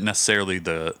wasn't necessarily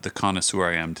the connoisseur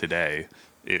I am today.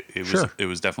 It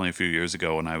was definitely a few years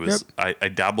ago, and I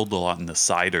dabbled a lot in the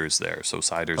ciders there. So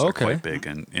ciders are quite big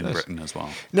in Britain as well.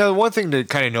 Now, the one thing to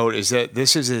kind of note is that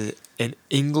this is an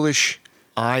English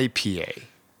IPA.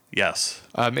 Yes.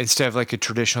 Instead of like a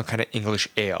traditional kind of English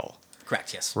ale.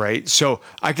 Correct, yes. Right. So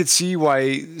I could see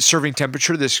why serving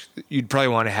temperature, you'd probably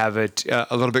want to have it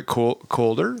a little bit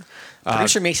colder.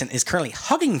 Producer Mason is currently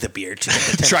hugging the beer to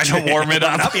get the Trying to warm it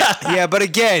up. Yeah, but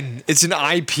again, it's an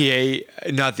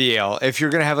IPA, not the ale. If you're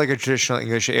going to have like a traditional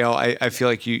English ale, I feel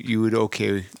like you would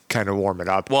kind of warm it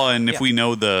up. Well, and if we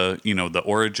know the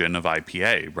origin of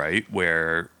IPA, right,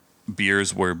 where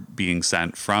beers were being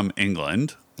sent from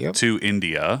England to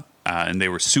India, and they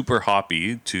were super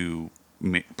hoppy to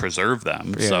preserve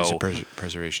them. Yeah, so it's a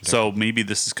preservation. So maybe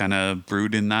this is kind of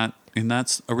brewed in that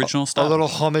original style. A little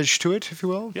homage to it, if you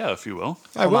will. Yeah, if you will.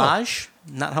 Homage,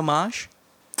 not homage.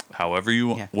 However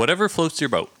whatever floats your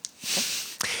boat.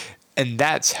 And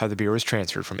that's how the beer was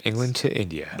transferred from England to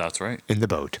India. That's right. In the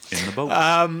boat. In the boat.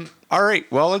 All right.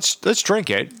 Well, let's drink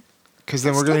it, because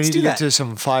then we're going to need to get that. to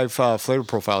some 5 flavor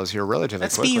profiles here relatively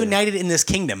Let's quickly. be united in this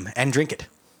kingdom and drink it.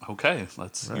 Okay,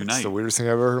 let's That's unite. the weirdest thing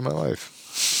I've ever heard in my life.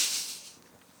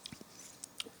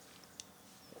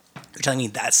 You're telling me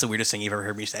that's the weirdest thing you've ever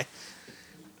heard me say?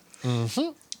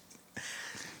 Mm-hmm.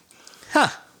 Huh.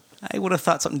 I would have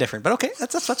thought something different, but okay,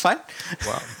 that's fine.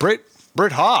 Wow.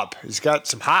 Brit hop. He's got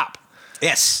some hop.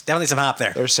 Yes, definitely some hop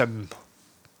there. There's some.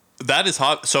 That is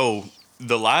hop. So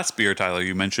the last beer, Tyler,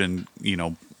 you mentioned,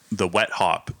 the wet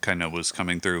hop kind of was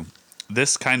coming through.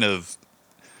 This kind of,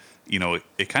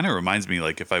 it kind of reminds me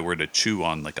like if I were to chew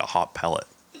on like a hop pellet.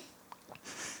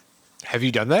 Have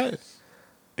you done that?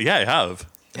 Yeah, I have.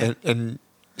 And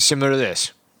similar to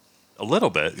this. A little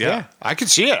bit, yeah. I can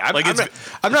see it.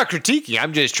 I'm not critiquing.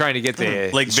 I'm just trying to get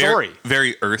the story.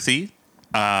 Very earthy.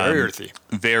 Very earthy.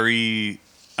 Very,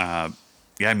 I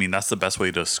mean, that's the best way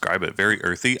to describe it. Very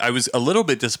earthy. I was a little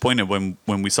bit disappointed when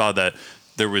we saw that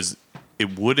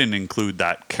it wouldn't include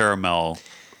that caramel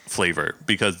flavor,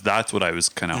 because that's what I was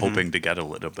kind of hoping to get a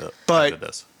little bit out of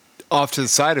this. Off to the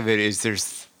side of it is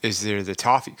there the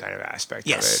toffee kind of aspect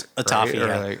Yes, of it? the toffee. Or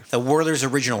Yeah. like- The Werther's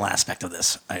original aspect of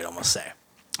this, I'd almost say.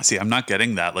 See, I'm not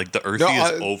getting that. Like the earthy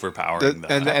is overpowering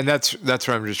that. and that's what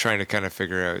I'm just trying to kind of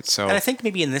figure out. So And I think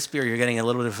maybe in this beer you're getting a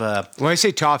little bit of when I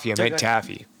say toffee, I meant ahead.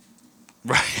 taffy.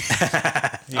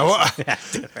 Right.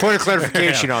 Point of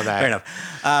clarification on that. Fair enough.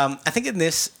 I think in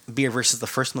this beer versus the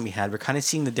first one we had, we're kind of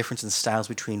seeing the difference in styles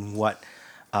between what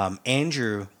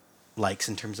Andrew likes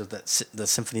in terms of the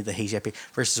Symphony of the Hazy IPA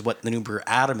versus what the new brewer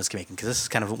Adam is making, because this is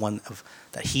kind of one of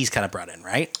that he's kind of brought in,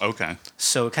 right? Okay.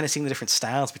 So kind of seeing the different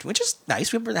styles between, which is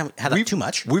nice. We haven't had that too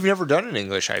much. We've never done an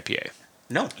English IPA.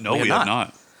 No, We have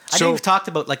not. I think we've talked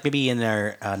about like maybe in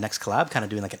our next collab, kind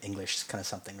of doing like an English kind of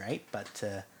something, right? But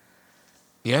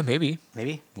Yeah, maybe.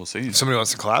 maybe. We'll see. If somebody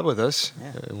wants to collab with us,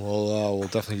 Yeah. we'll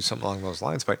definitely do something along those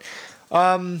lines. But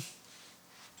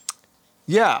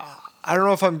yeah, I don't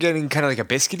know if I'm getting kind of like a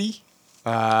biscuity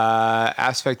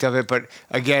aspect of it, but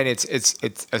again,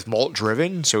 it's malt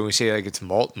driven. So when we say like it's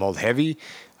malt heavy,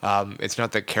 it's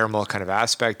not the caramel kind of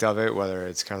aspect of it. Whether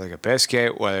it's kind of like a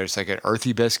biscuit, whether it's like an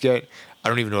earthy biscuit, I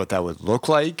don't even know what that would look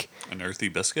like. An earthy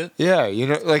biscuit? Yeah,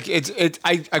 like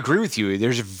I agree with you.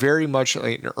 There's very much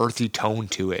like an earthy tone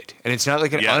to it, and it's not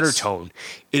like an undertone.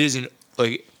 It is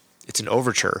it's an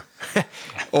overture,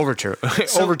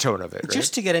 overtone of it. Right?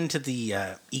 Just to get into the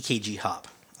EKG hop,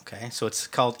 okay? So it's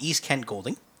called East Kent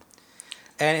Golding,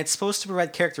 and it's supposed to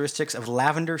provide characteristics of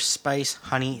lavender, spice,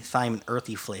 honey, thyme, and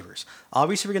earthy flavors.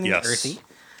 Obviously, we're getting the earthy.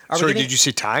 Sorry, did you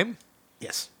say thyme?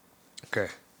 Yes. Okay.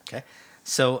 Okay.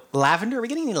 So lavender. Are we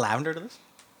getting any lavender to this?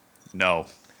 No.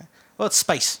 Well, it's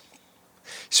spice.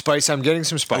 Spice. I'm getting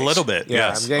some spice. A little bit,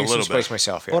 yes, I'm getting a some little spice bit.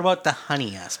 myself. Yeah. What about the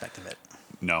honey aspect of it?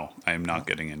 No, I am not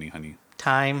getting any honey.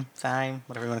 Thyme,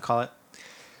 whatever you want to call it.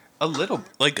 A little,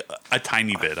 like a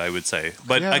tiny bit, I would say.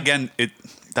 But Yeah. again,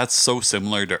 that's so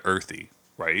similar to earthy,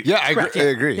 right? Yeah, I Correct,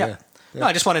 agree. Yeah. No,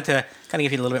 I just wanted to kind of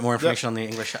give you a little bit more information on the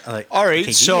English. All right,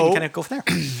 AKG so- and kind of go from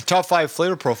there. Top 5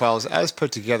 flavor profiles as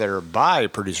put together by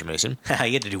producer Mason. You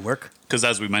had to do work. Because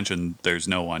as we mentioned, there's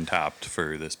no Untapped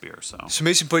for this beer. So So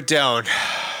Mason put down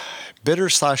bitter /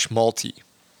 malty.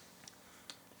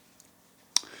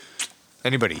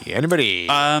 Anybody? Everybody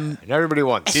I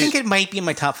wants. think it might be in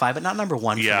my top 5, but not number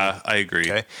 1 for yeah, me. I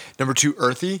agree. Okay. Number 2,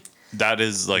 earthy. That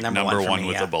is like Number number one for one me,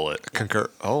 with yeah. a bullet. Concur.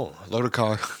 Oh, loaded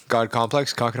God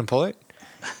complex, cock and pull it.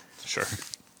 Sure.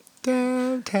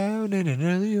 Downtown in an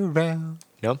early round.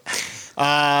 No.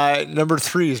 Number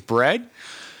 3 is bread.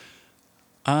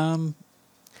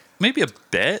 Maybe a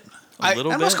bit. A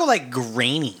little I bit. almost go like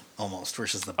grainy almost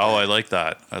versus the. Oh, I like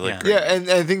that. I like Yeah. green. Yeah, and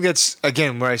I think that's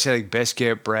again where I say like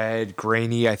biscuit, bread,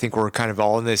 grainy. I think we're kind of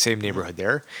all in the same neighborhood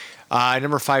there.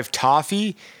 Number 5,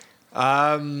 toffee.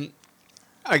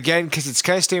 Again, because it's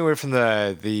kind of staying away from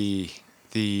the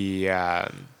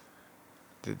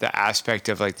aspect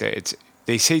of like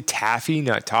they say taffy,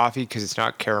 not toffee, because it's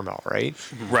not caramel, right?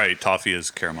 Right. Toffee is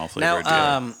caramel flavored.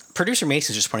 Now, producer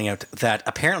Mason's just pointing out that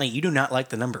apparently you do not like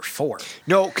the number 4.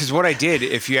 No, because what I did,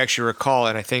 if you actually recall,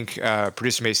 and I think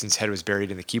producer Mason's head was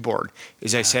buried in the keyboard,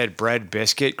 is I said bread,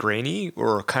 biscuit, grainy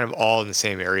were kind of all in the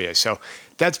same area. So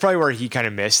that's probably where he kind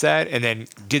of missed that, and then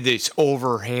did this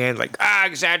overhand like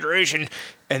exaggeration,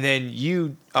 and then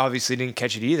you obviously didn't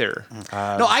catch it either.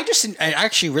 No, I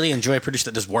actually really enjoy a producer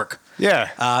that does work.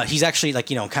 Yeah. He's actually like,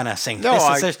 kind of saying No,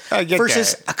 this. I get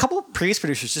versus that. a couple of previous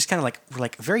producers just kind of like were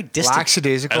like very distant.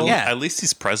 Lackadaisical. Yeah. At least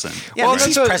he's present. Yeah, Well, at least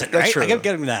that's he's present, that's right? true. I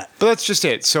give him that. But that's just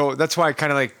it. So that's why I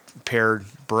kind of like paired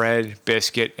bread,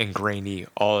 biscuit, and grainy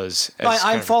all as No, kind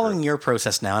I'm of a following group. your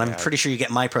process now, and I'm pretty sure you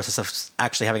get my process of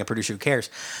actually having a producer who cares.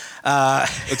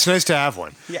 It's nice to have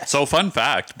one. Yes. So fun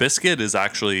fact, biscuit is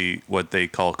actually what they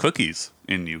call cookies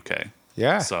in UK.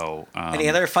 Yeah. So Any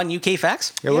other fun UK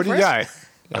facts? Yeah, what do you for us?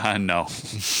 got? no.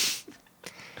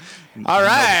 All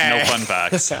right. No fun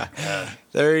facts.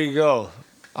 There you go.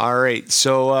 All right.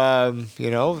 So,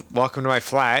 welcome to my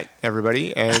flat,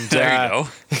 everybody. And There you go.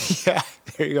 Yeah,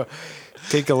 there you go.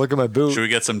 Take a look at my boot. Should we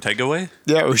get some takeaway?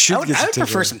 Yeah, we should I would, get I some would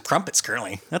prefer takeaway. some crumpets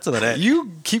currently. That's about it.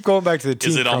 You keep going back to the tea.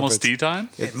 Is it almost crumpets. tea time?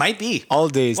 It might be. All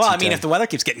day is Well, tea I mean, time. if the weather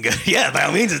keeps getting good, yeah, by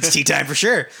all means, it's tea time for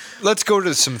sure. Let's go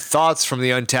to some thoughts from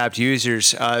the Untapped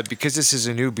users. Because this is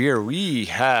a new beer, we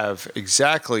have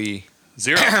exactly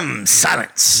Zero.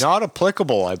 Silence. not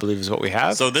applicable, I believe is what we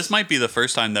have. So this might be the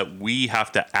first time that we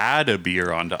have to add a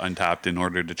beer onto Untapped in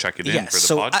order to check it in Yes. for the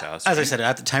So, podcast. as I right? said,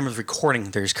 at the time of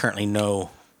recording, there's currently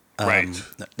no. Right.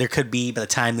 There could be by the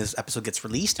time this episode gets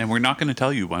released. And we're not going to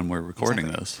tell you when we're recording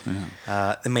this.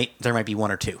 Yeah. There might be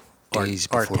 1 or 2. Days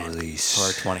or before 10, release.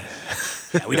 or 20.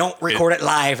 Yeah, we don't record it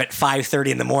live at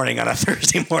 5:30 in the morning on a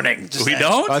Thursday morning. Just We saying.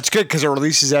 don't? That's good because it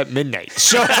releases at midnight.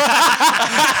 So,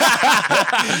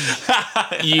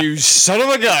 you son of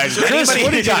a gun, Chris, Anybody what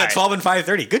do who you did at got? 12 and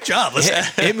 5:30, good job. Listen,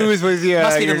 Hit me with must be your,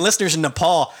 them listeners in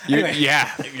Nepal. Anyway,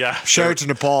 yeah. Yeah. Shout out to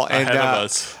Nepal and Ahead of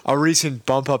us. a recent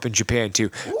bump up in Japan too.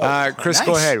 Chris,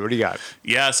 go nice. ahead. What do you got?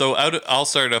 Yeah, so I'll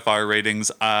start off our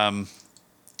ratings. Not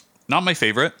my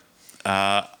favorite.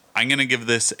 I'm going to give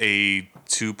this a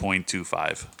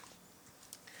 2.25.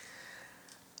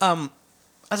 as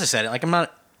I said, like I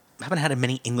haven't had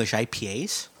many English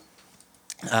IPAs.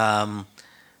 Kind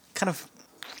of,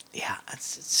 yeah.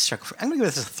 It's struck. I'm gonna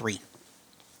give this a 3.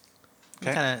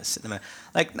 Okay. Kind of sitting in the middle.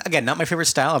 Like again, not my favorite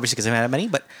style, obviously because I haven't had many,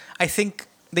 but I think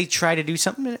they tried to do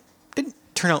something and it didn't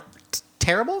turn out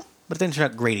terrible, but it didn't turn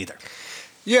out great either.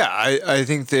 Yeah, I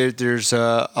think that there's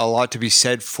a lot to be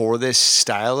said for this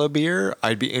style of beer.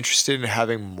 I'd be interested in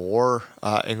having more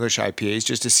English IPAs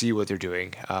just to see what they're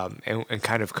doing and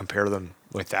kind of compare them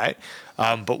with that.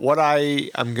 But what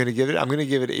I'm going to give it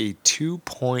a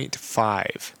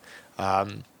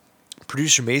 2.5.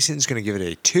 Producer Mason's going to give it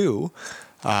a 2.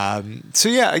 So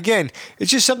yeah, again,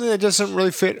 it's just something that doesn't really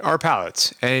fit our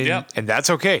palates, and that's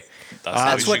okay.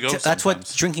 That's That's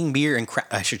what drinking beer and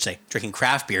drinking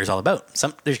craft beer is all about.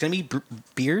 There's going to be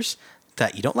beers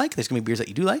that you don't like. There's going to be beers that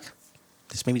you do like.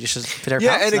 This maybe just doesn't fit our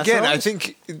Yeah, palates. and that's what again, it I is.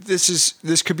 think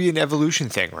this could be an evolution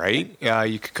thing, right?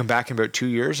 You could come back in about 2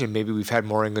 years, and maybe we've had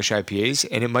more English IPAs,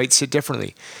 and it might sit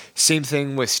differently. Same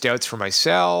thing with stouts for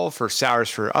myself or sours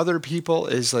for other people.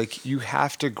 Is like you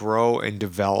have to grow and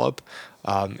develop.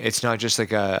 It's not just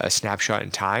like a snapshot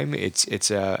in time. It's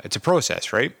a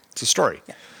process, right? It's a story.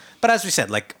 Yeah. But as we said,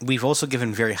 like we've also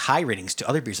given very high ratings to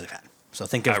other beers they've had. So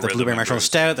think of the Rhythm Blueberry and Marshmallow Brews.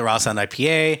 Stout, the Raw Sound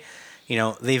IPA. You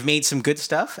know, they've made some good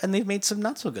stuff and they've made some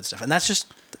not so good stuff, and that's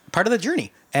just part of the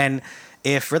journey. And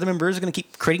if Rhythm and Brews are going to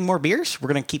keep creating more beers, we're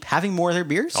going to keep having more of their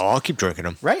beers. Oh, I'll keep drinking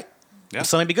them. Right? Yeah.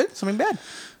 Some might be good, some might be bad.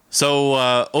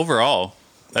 So overall,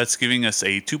 that's giving us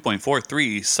a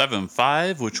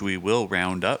 2.4375, which we will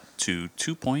round up to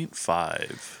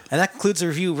 2.5. And that concludes the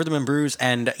review of Rhythm and Brews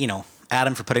and,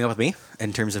 Adam for putting up with me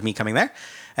in terms of me coming there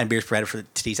and beers provided for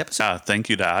today's episode. Thank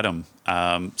you to Adam.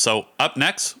 So up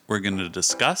next, we're going to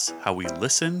discuss how we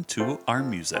listen to our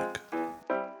music.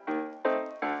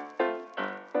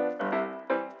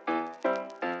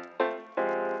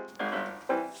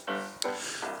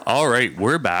 All right,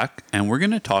 we're back, and we're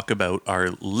going to talk about our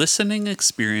listening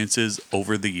experiences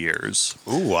over the years.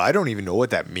 Ooh, I don't even know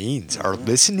what that means. Our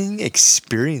listening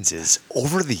experiences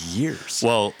over the years.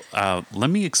 Well, let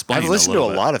me explain. I've listened to a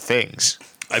bit. lot of things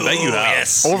I bet you have.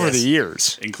 Yes. over the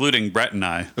years. Including Brett and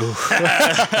I.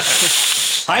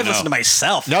 I've listened to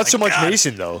myself. Not so My much God.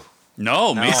 Mason, though.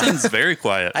 No, Mason's very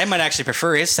quiet. I might actually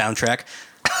prefer his soundtrack.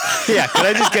 Yeah, can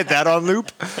I just get that on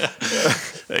loop?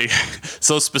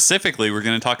 So specifically, we're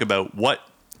going to talk about what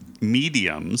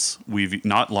mediums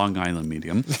not Long Island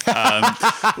medium,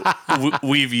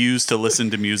 we've used to listen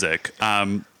to music.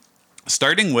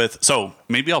 Starting with, so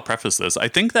maybe I'll preface this. I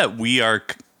think that we are,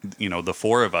 the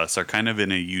four of us are kind of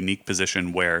in a unique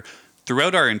position where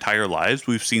throughout our entire lives,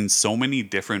 we've seen so many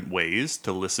different ways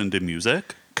to listen to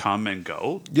music come and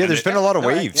go. Yeah, there's been a lot of All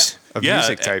right, waves of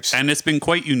music types. And it's been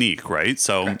quite unique, right?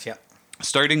 So Correct, yeah.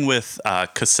 starting with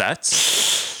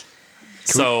cassettes.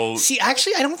 So See,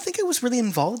 actually, I don't think I was really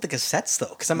involved with the cassettes,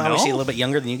 though, because I'm obviously a little bit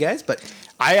younger than you guys, but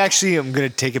I actually am going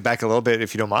to take it back a little bit,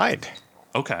 if you don't mind.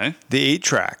 okay. The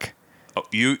 8-track. Oh,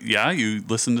 you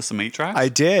listened to some 8-tracks? I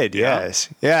did, Yeah. yes.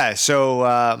 Yeah, so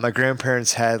my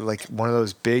grandparents had like one of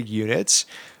those big units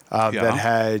that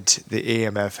had the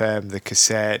AM, FM, the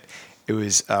cassette. It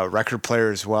was a record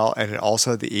player as well, and it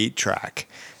also had the 8-track.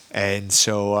 And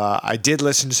so I did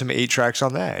listen to some 8-tracks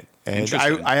on that. And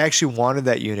Interesting. I actually wanted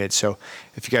that unit. So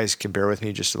if you guys can bear with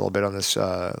me just a little bit on this,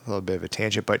 a little bit of a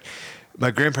tangent, but my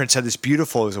grandparents had this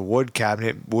beautiful, it was a wood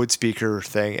cabinet, wood speaker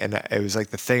thing, and it was like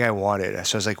the thing I wanted.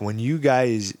 So I was like, when you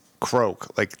guys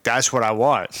croak, like that's what I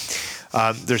want.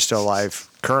 They're still alive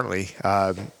currently.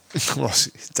 We'll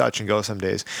see, touch and go some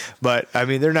days. But I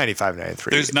mean, they're 95,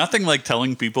 93. There's nothing like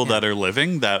telling people that are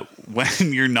living that when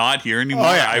you're not here anymore,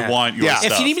 Oh, yeah. I want your Yeah.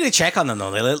 stuff. if you need me to check on them,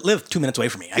 though, they live 2 minutes away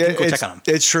from me. I can go check on them.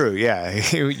 It's true, yeah.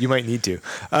 You might need to.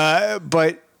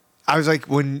 But I was like,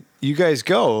 when you guys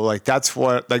go, like that's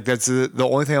the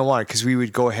only thing I wanted, because we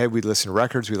would go ahead, we'd listen to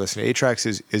records, we listen to 8-tracks,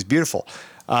 is beautiful.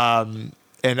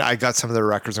 And I got some of the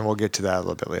records, and we'll get to that a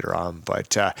little bit later on.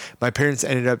 But my parents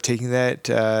ended up taking that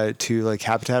to like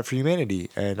Habitat for Humanity,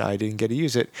 and I didn't get to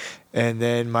use it. And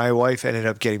then my wife ended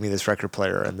up getting me this record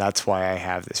player, and that's why I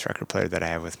have this record player that I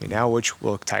have with me now, which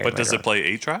we'll tie in But does later it play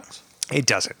 8-tracks? on. It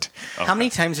doesn't. How many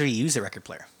times have you used the record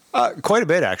player? Quite a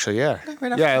bit, actually, yeah.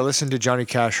 right on. Yeah, I listen to Johnny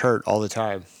Cash Hurt all the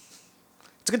time.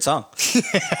 It's a good song.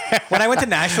 When I went to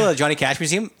Nashville at Johnny Cash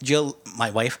Museum, Jill, my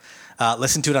wife,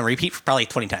 listened to it on repeat for probably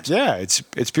 20 times. Yeah, it's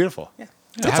beautiful. Yeah.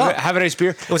 Have a nice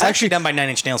beer. It was actually done by Nine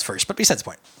Inch Nails first, but besides the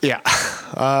point. Yeah.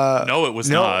 No, it was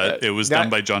no, not. It was not- done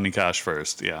by Johnny Cash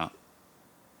first. Yeah.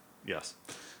 Yes.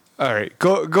 All right,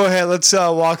 go ahead. Let's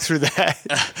walk through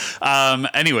that.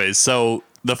 Anyways, so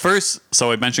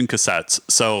I mentioned cassettes.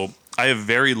 So I have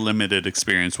very limited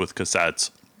experience with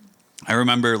cassettes. I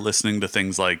remember listening to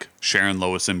things like Sharon,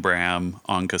 Lois, and Bram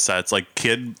on cassettes, like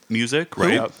kid music,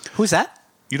 right? Yep. Who's that?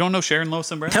 You don't know Sharon,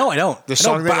 Lois, and Bram? No, I don't. The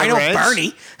song that I know never ends? Barney.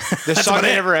 The That's song about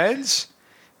that it. never ends.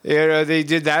 Yeah, they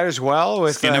did that as well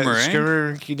with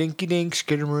Skinnamarink? Skinamarink Dinky Dink,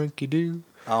 Skinamarink Doo.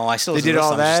 Oh, I still They listen did to all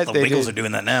songs, that. just They The Wiggles did- are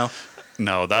doing that now.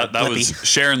 No, that Blippi. was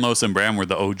Sharon, Lois, and Bram were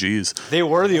the OGs. They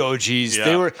were the OGs. Yeah.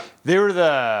 They were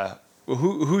the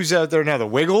who's out there now? The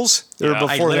Wiggles. They were Yeah. I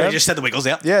before literally them. just said the Wiggles,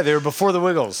 yeah. Yeah, they were before the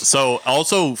Wiggles. So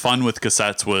also fun with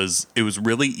cassettes was it was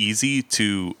really easy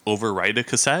to overwrite a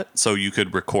cassette. So you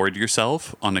could record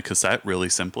yourself on a cassette really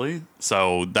simply.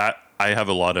 So that I have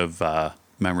a lot of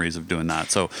memories of doing that.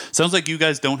 So sounds like you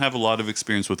guys don't have a lot of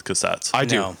experience with cassettes. I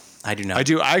do. No, I do not. I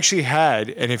do. I actually had,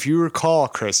 and if you recall,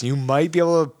 Chris, you might be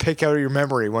able to pick out your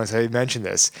memory once I mention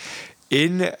this.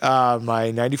 In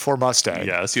my 94 Mustang,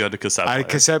 Yes, you had a cassette I had a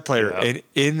cassette player. Yeah. And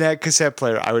in that cassette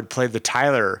player, I would play the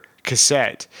Tyler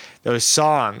cassette, those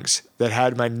songs that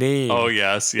had my name Oh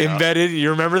yes, yeah. embedded. You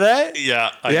remember that?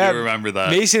 Yeah, I do remember that.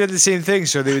 Mason had the same thing.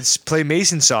 So they would play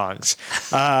Mason songs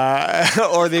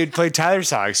or they would play Tyler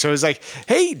songs. So it was like,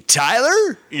 hey,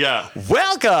 Tyler, Yeah.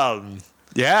 welcome.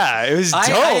 Yeah, it was dope.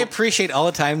 I appreciate all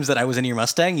the times that I was in your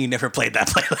Mustang. You never played that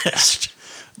playlist.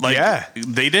 Like Yeah.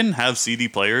 they didn't have CD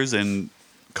players in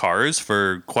cars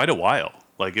for quite a while.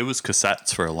 Like it was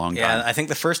cassettes for a long Yeah, time. I think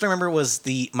the first I remember was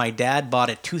my dad bought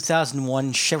a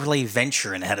 2001 Chevrolet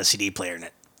Venture and it had a CD player in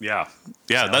it. Yeah,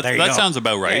 there that you go. sounds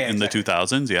about right Yeah, in exactly. the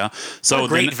 2000s. Yeah. So What a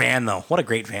great van, though. What a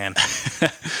great van.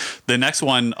 the next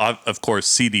one, of course,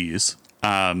 CDs.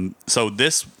 So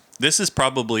this is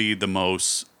probably the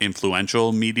most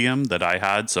influential medium that I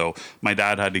had. So my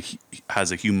dad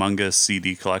has a humongous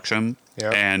CD collection,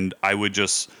 Yep. and I would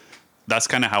just. That's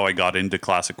kind of how I got into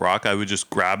classic rock. I would just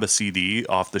grab a CD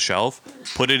off the shelf,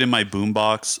 put it in my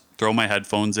boombox, throw my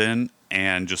headphones in,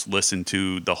 and just listen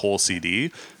to the whole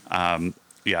CD.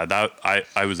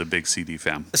 I was a big CD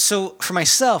fan. So for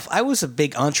myself, I was a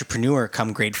big entrepreneur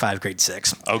come grade 5, grade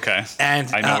 6. Okay,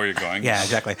 And I know where you're going. Yeah,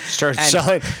 exactly. Started And-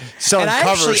 selling and I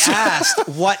covers. actually asked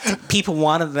what people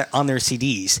wanted on their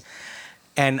CDs,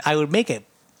 and I would make a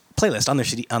playlist on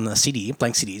the CD,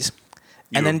 blank CDs,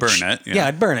 You would burn it, yeah.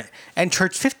 I'd burn it and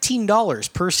charge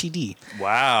 $15 per CD.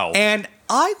 Wow. And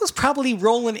I was probably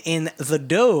rolling in the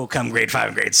dough come grade 5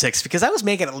 and grade 6 because I was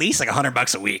making at least like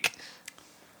 $100 a week.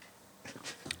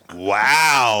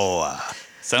 Wow.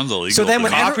 Sounds illegal. So then to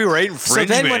when me. Copyright So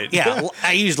then when, infringement.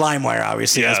 I used LimeWire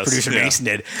obviously Yes, as producer yeah. Mason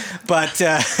did, but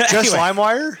Just anyway,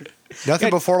 LimeWire? Nothing Yeah.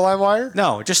 before LimeWire?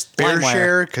 no, just LimeWire.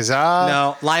 BearShare, Kazaa?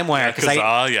 No, LimeWire Yeah,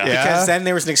 Kazaa, yeah. because then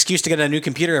there was an excuse to get a new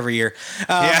computer every year.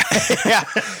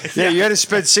 Yeah, you had to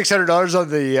spend $600 on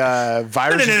the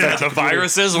virus. The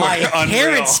viruses were My unreal.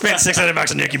 parents spent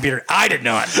 $600 on a new computer. I did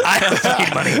not. I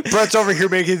paid money. Brett's over here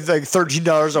making like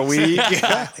 $13 a week.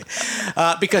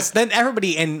 Because then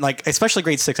everybody in like, especially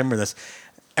grade 6, I remember this.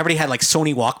 Everybody had like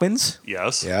Sony Walkmans,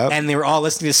 Yes. Yeah. and they were all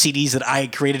listening to CDs that I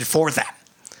created for them.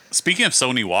 Speaking of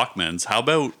Sony Walkmans, how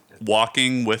about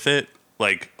walking with it,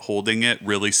 like holding it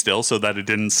really still so that it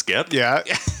didn't skip? Yeah.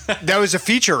 That was a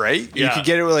feature, right? You Yeah. could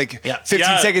get it with like Yeah.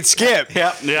 15-second skip.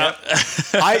 Yeah. Yeah.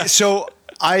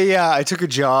 I took a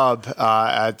job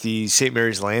at the St.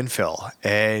 Mary's landfill,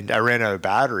 and I ran out of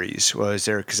batteries. Well, I was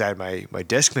there because I had my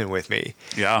Discman with me.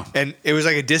 Yeah. And it was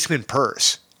like a Discman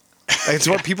purse. Like, it's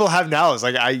what people have now. It's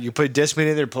like you put a Discman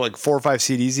in there, put like 4 or 5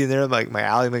 CDs in there, like my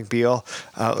Ally McBeal,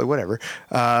 like whatever.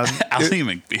 Ally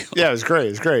McBeal. Yeah, it was great. It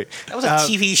was great. That was a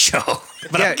TV show.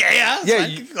 But yeah, okay,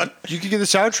 yeah. You could get the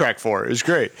soundtrack for it. It was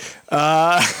great.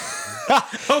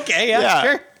 okay,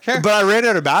 yeah, sure. But I ran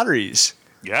out of batteries.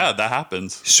 Yeah, that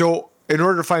happens. So in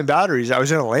order to find batteries, I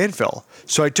was in a landfill.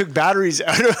 So I took batteries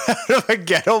out of a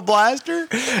ghetto blaster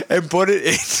and put it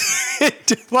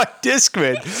into my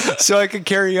Discman so I could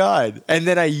carry on. And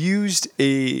then I used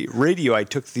a radio. I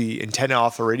took the antenna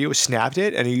off the radio, snapped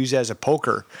it, and I used it as a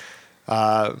poker.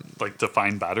 Like to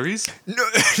find batteries?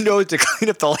 No, to clean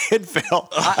up the landfill.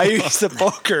 I used the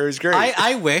poker. It was great.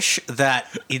 I wish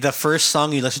that the first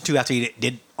song you listened to after you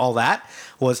did all that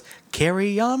was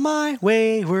 "Carry On My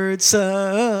Wayward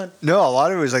Son." No, a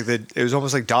lot of it was like it was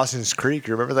almost like Dawson's Creek.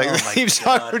 You remember the theme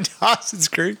song from Dawson's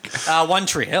Creek? One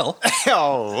Tree Hill.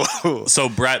 Oh, So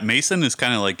Brett Mason is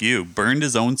kind of like you, burned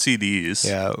his own CDs.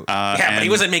 Yeah. Yeah, but he and-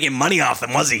 wasn't making money off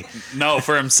them, was he? No,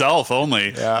 for himself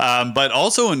only. Yeah. But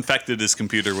also infected his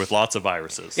computer with lots of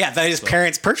viruses. Yeah, that his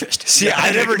parents purchased. see, Yeah, I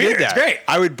the never computer, did that. It's great.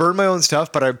 I would burn my own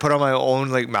stuff, but I put on my own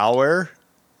like malware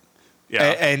Yeah.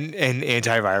 and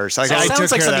antivirus. Like So I it took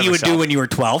sounds like care of something that you would do myself. when you were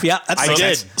 12. Yeah, that's I makes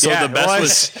did. sense. So Yeah, the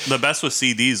best it was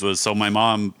CDs was so my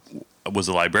mom was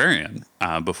a librarian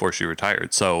before she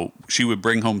retired. So she would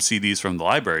bring home CDs from the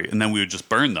library, and then we would just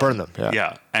burn them. Burn them, yeah.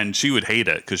 Yeah, and she would hate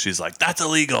it because she's like, "That's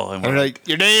illegal." And I'm we're like,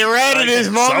 you're damn right it is,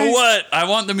 mommy. So what? I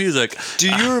want the music. Do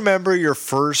you remember your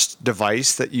first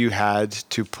device that you had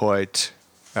to put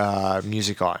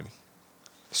music on?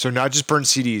 So not just burn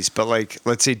CDs, but like,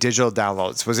 let's say digital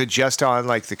downloads. Was it just on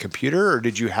like the computer, or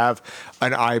did you have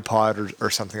an iPod or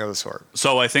something of the sort?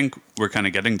 So I think we're kind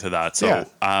of getting to that. So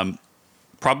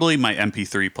probably my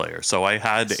MP3 player. So I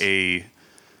had a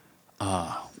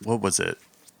what was it?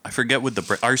 I forget what the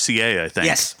RCA. I think.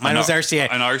 Yes, mine was RCA.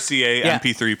 An RCA Yeah.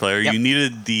 MP3 player. Yep. You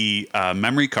needed the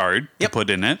memory card to Yep. put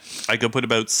in it. I could put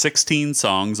about 16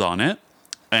 songs on it,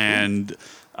 and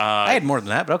I had more than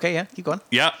that, but okay, yeah, keep going.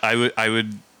 yeah, I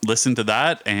would listen to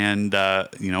that, and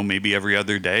maybe every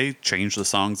other day change the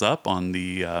songs up on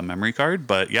the memory card.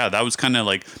 But yeah, that was kind of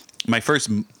like my first,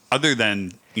 other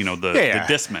than the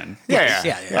Discman.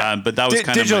 Yeah. But that was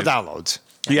kind of digital downloads.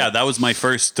 Yeah, that was my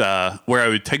first where I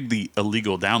would take the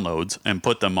illegal downloads and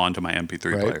put them onto my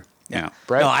MP3 Right. player. Yeah.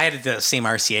 Brett? No, I had the same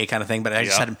RCA kind of thing, but I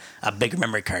just Yeah. had a bigger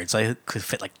memory card, so I could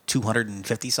fit like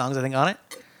 250 songs, I think, on it.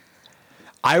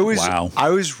 I was Wow. I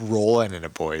was rolling in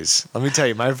it, boys. Let me tell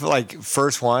you, my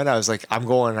first one, I was like, I'm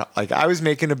going I was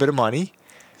making a bit of money,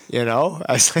 I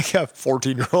was like a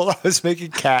 14-year-old. I was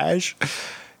making cash.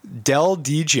 Dell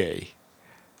DJ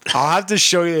I'll have to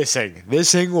show you this thing.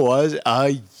 This thing was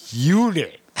a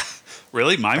unit.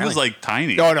 Really? Mine was like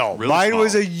tiny. No. Really Mine small.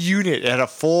 was a unit. It had a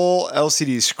full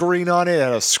LCD screen on it. It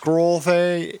had a scroll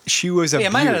thing. She was a Yeah,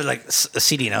 mine beaut. had like a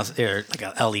CD and or like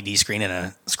a LED screen and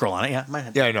a scroll on it. Yeah, mine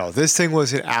had. Yeah, I know. This thing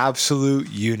was an absolute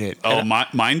unit. Oh,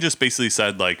 mine just basically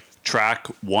said like track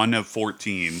 1 of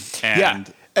 14.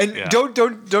 And yeah.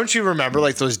 Don't you remember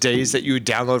like those days that you would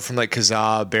download from like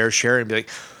Kazaa, BearShare, and be like,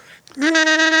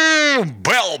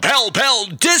 bell,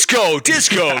 disco,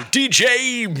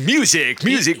 DJ, music,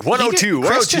 102, Chris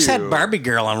 102. just had Barbie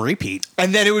Girl on repeat.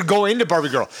 And then it would go into Barbie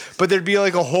Girl, but there'd be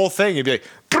like a whole thing. It'd be like,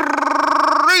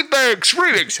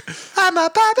 remix. I'm a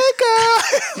Barbie girl.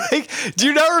 Like, do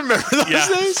you not remember those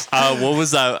days? What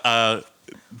was that?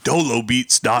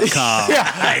 Dolobeats.com.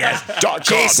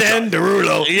 Jason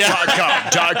Derulo.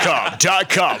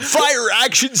 .com. Fire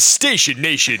Action Station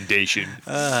Nation.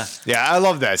 Yeah, I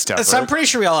love that stuff. So I'm pretty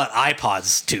sure we all had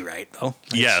iPods too, right? Though.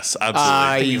 Yes, I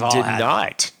absolutely. We've all did had-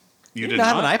 not. You did not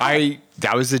have an iPod.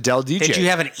 That was the Dell DJ. Did you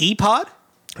have an ePod?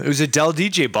 It was a Dell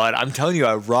DJ, bud. I'm telling you,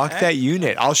 I rocked that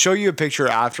unit. I'll show you a picture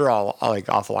after. I'll like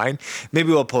offline. Maybe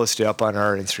we'll post it up on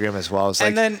our Instagram as well. It's like,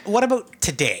 And then what about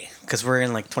today? Because we're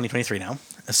in like 2023 now.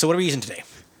 So what are we using today?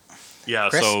 Yeah,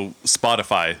 Chris? so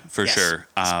Spotify for Yes. sure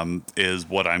is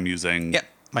what I'm using Yep,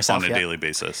 myself, on a yeah. daily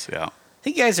basis. Yeah. I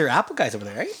think you guys are Apple guys over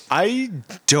there, right? I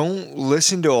don't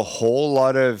listen to a whole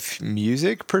lot of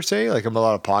music per se. Like I'm a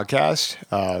lot of podcasts.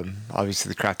 Obviously,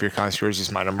 the Craft Beer Connoisseurs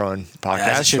is my number one As it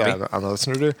podcast should be. that I'm a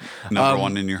listener to. Number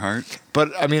one in your heart.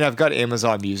 But I mean, I've got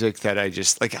Amazon Music that I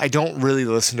just like. I don't really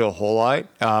listen to a whole lot.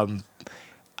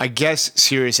 I guess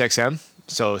Sirius XM.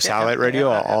 So satellite radio,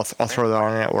 I'll throw that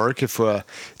on at work. If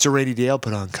it's a rainy day, I'll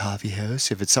put on Coffee House.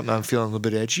 If it's something I'm feeling a little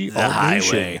bit edgy, The Alt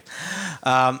highway.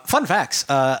 Nation. Fun facts.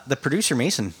 The producer,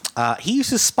 Mason, he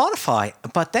uses Spotify,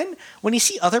 but then when you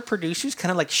see other producers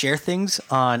kind of like share things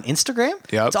on Instagram,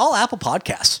 Yep. it's all Apple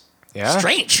Podcasts. Yeah.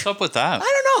 Strange. What's up with that?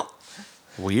 I don't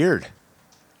know. Weird.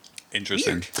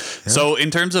 Interesting. Weird. So,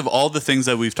 in terms of all the things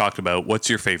that we've talked about, what's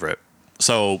your favorite?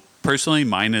 So, personally,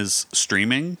 mine is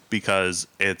streaming because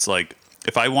it's like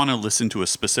if I want to listen to a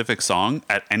specific song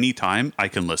at any time, I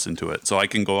can listen to it. So I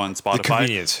can go on Spotify.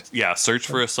 convenience. Yeah, search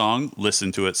for a song,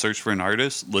 listen to it. Search for an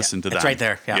artist, listen to that. It's right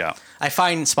there. Yeah. I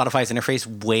find Spotify's interface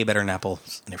way better than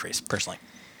Apple's interface, personally.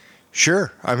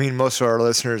 Sure. I mean, most of our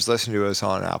listeners listen to us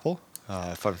on Apple.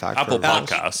 Fun fact. Apple for everyone.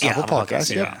 Podcasts. Yeah, Apple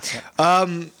Podcasts.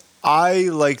 Yeah. I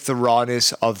like the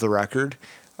rawness of the record.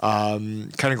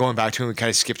 Kind of going back to it, we kind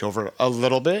of skipped over a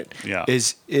little bit. Yeah.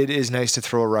 It is nice to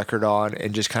throw a record on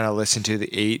and just kind of listen to the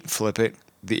 8, flip it,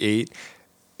 the 8.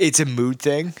 It's a mood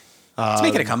thing. It's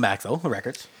making a comeback, though, the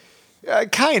records.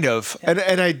 Kind of. And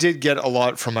I did get a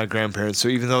lot from my grandparents. So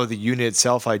even though the unit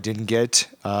itself I didn't get,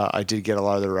 I did get a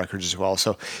lot of their records as well.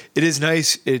 So it is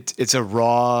nice. It's a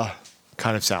raw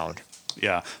kind of sound.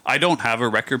 Yeah, I don't have a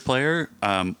record player.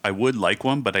 I would like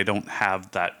one, but I don't have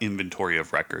that inventory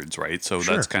of records, right? So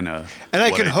Sure. that's kind of. And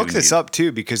I can hook this up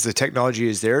too because the technology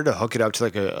is there to hook it up to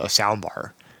like a sound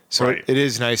bar. So Right. it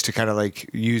is nice to kind of like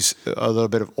use a little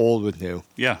bit of old with new.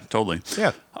 Yeah, totally.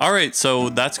 Yeah. All right, so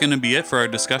that's going to be it for our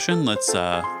discussion. Let's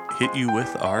hit you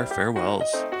with our farewells.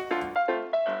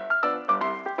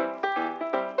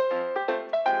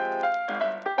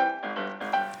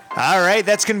 All right,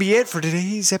 that's going to be it for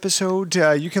today's episode.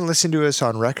 You can listen to us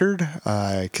on record,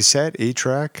 cassette,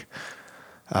 8-track,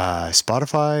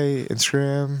 Spotify,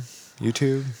 Instagram,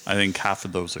 YouTube. I think half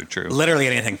of those are true. Literally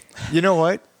anything. You know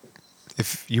what?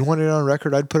 If you want it on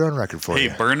record, I'd put it on record for Hey, you.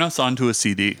 burn us onto a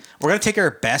CD. We're going to take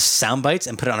our best sound bites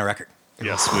and put it on a record.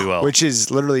 Yes, we will. Which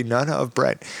is literally none of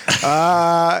Brett.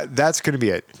 That's going to be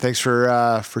it. Thanks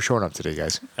for showing up today,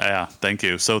 guys. Yeah, thank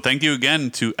you. So thank you again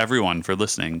to everyone for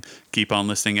listening. Keep on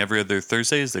listening every other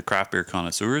Thursdays. The Craft Beer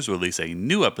Connoisseurs release a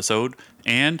new episode,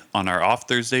 and on our off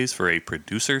Thursdays for a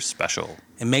producer special.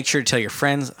 And make sure to tell your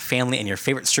friends, family, and your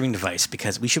favorite streaming device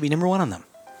because we should be number one on them.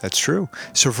 That's true.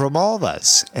 So from all of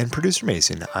us and producer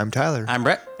Mason, I'm Tyler. I'm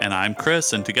Brett. And I'm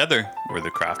Chris, and together we're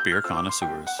the Craft Beer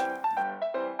Connoisseurs.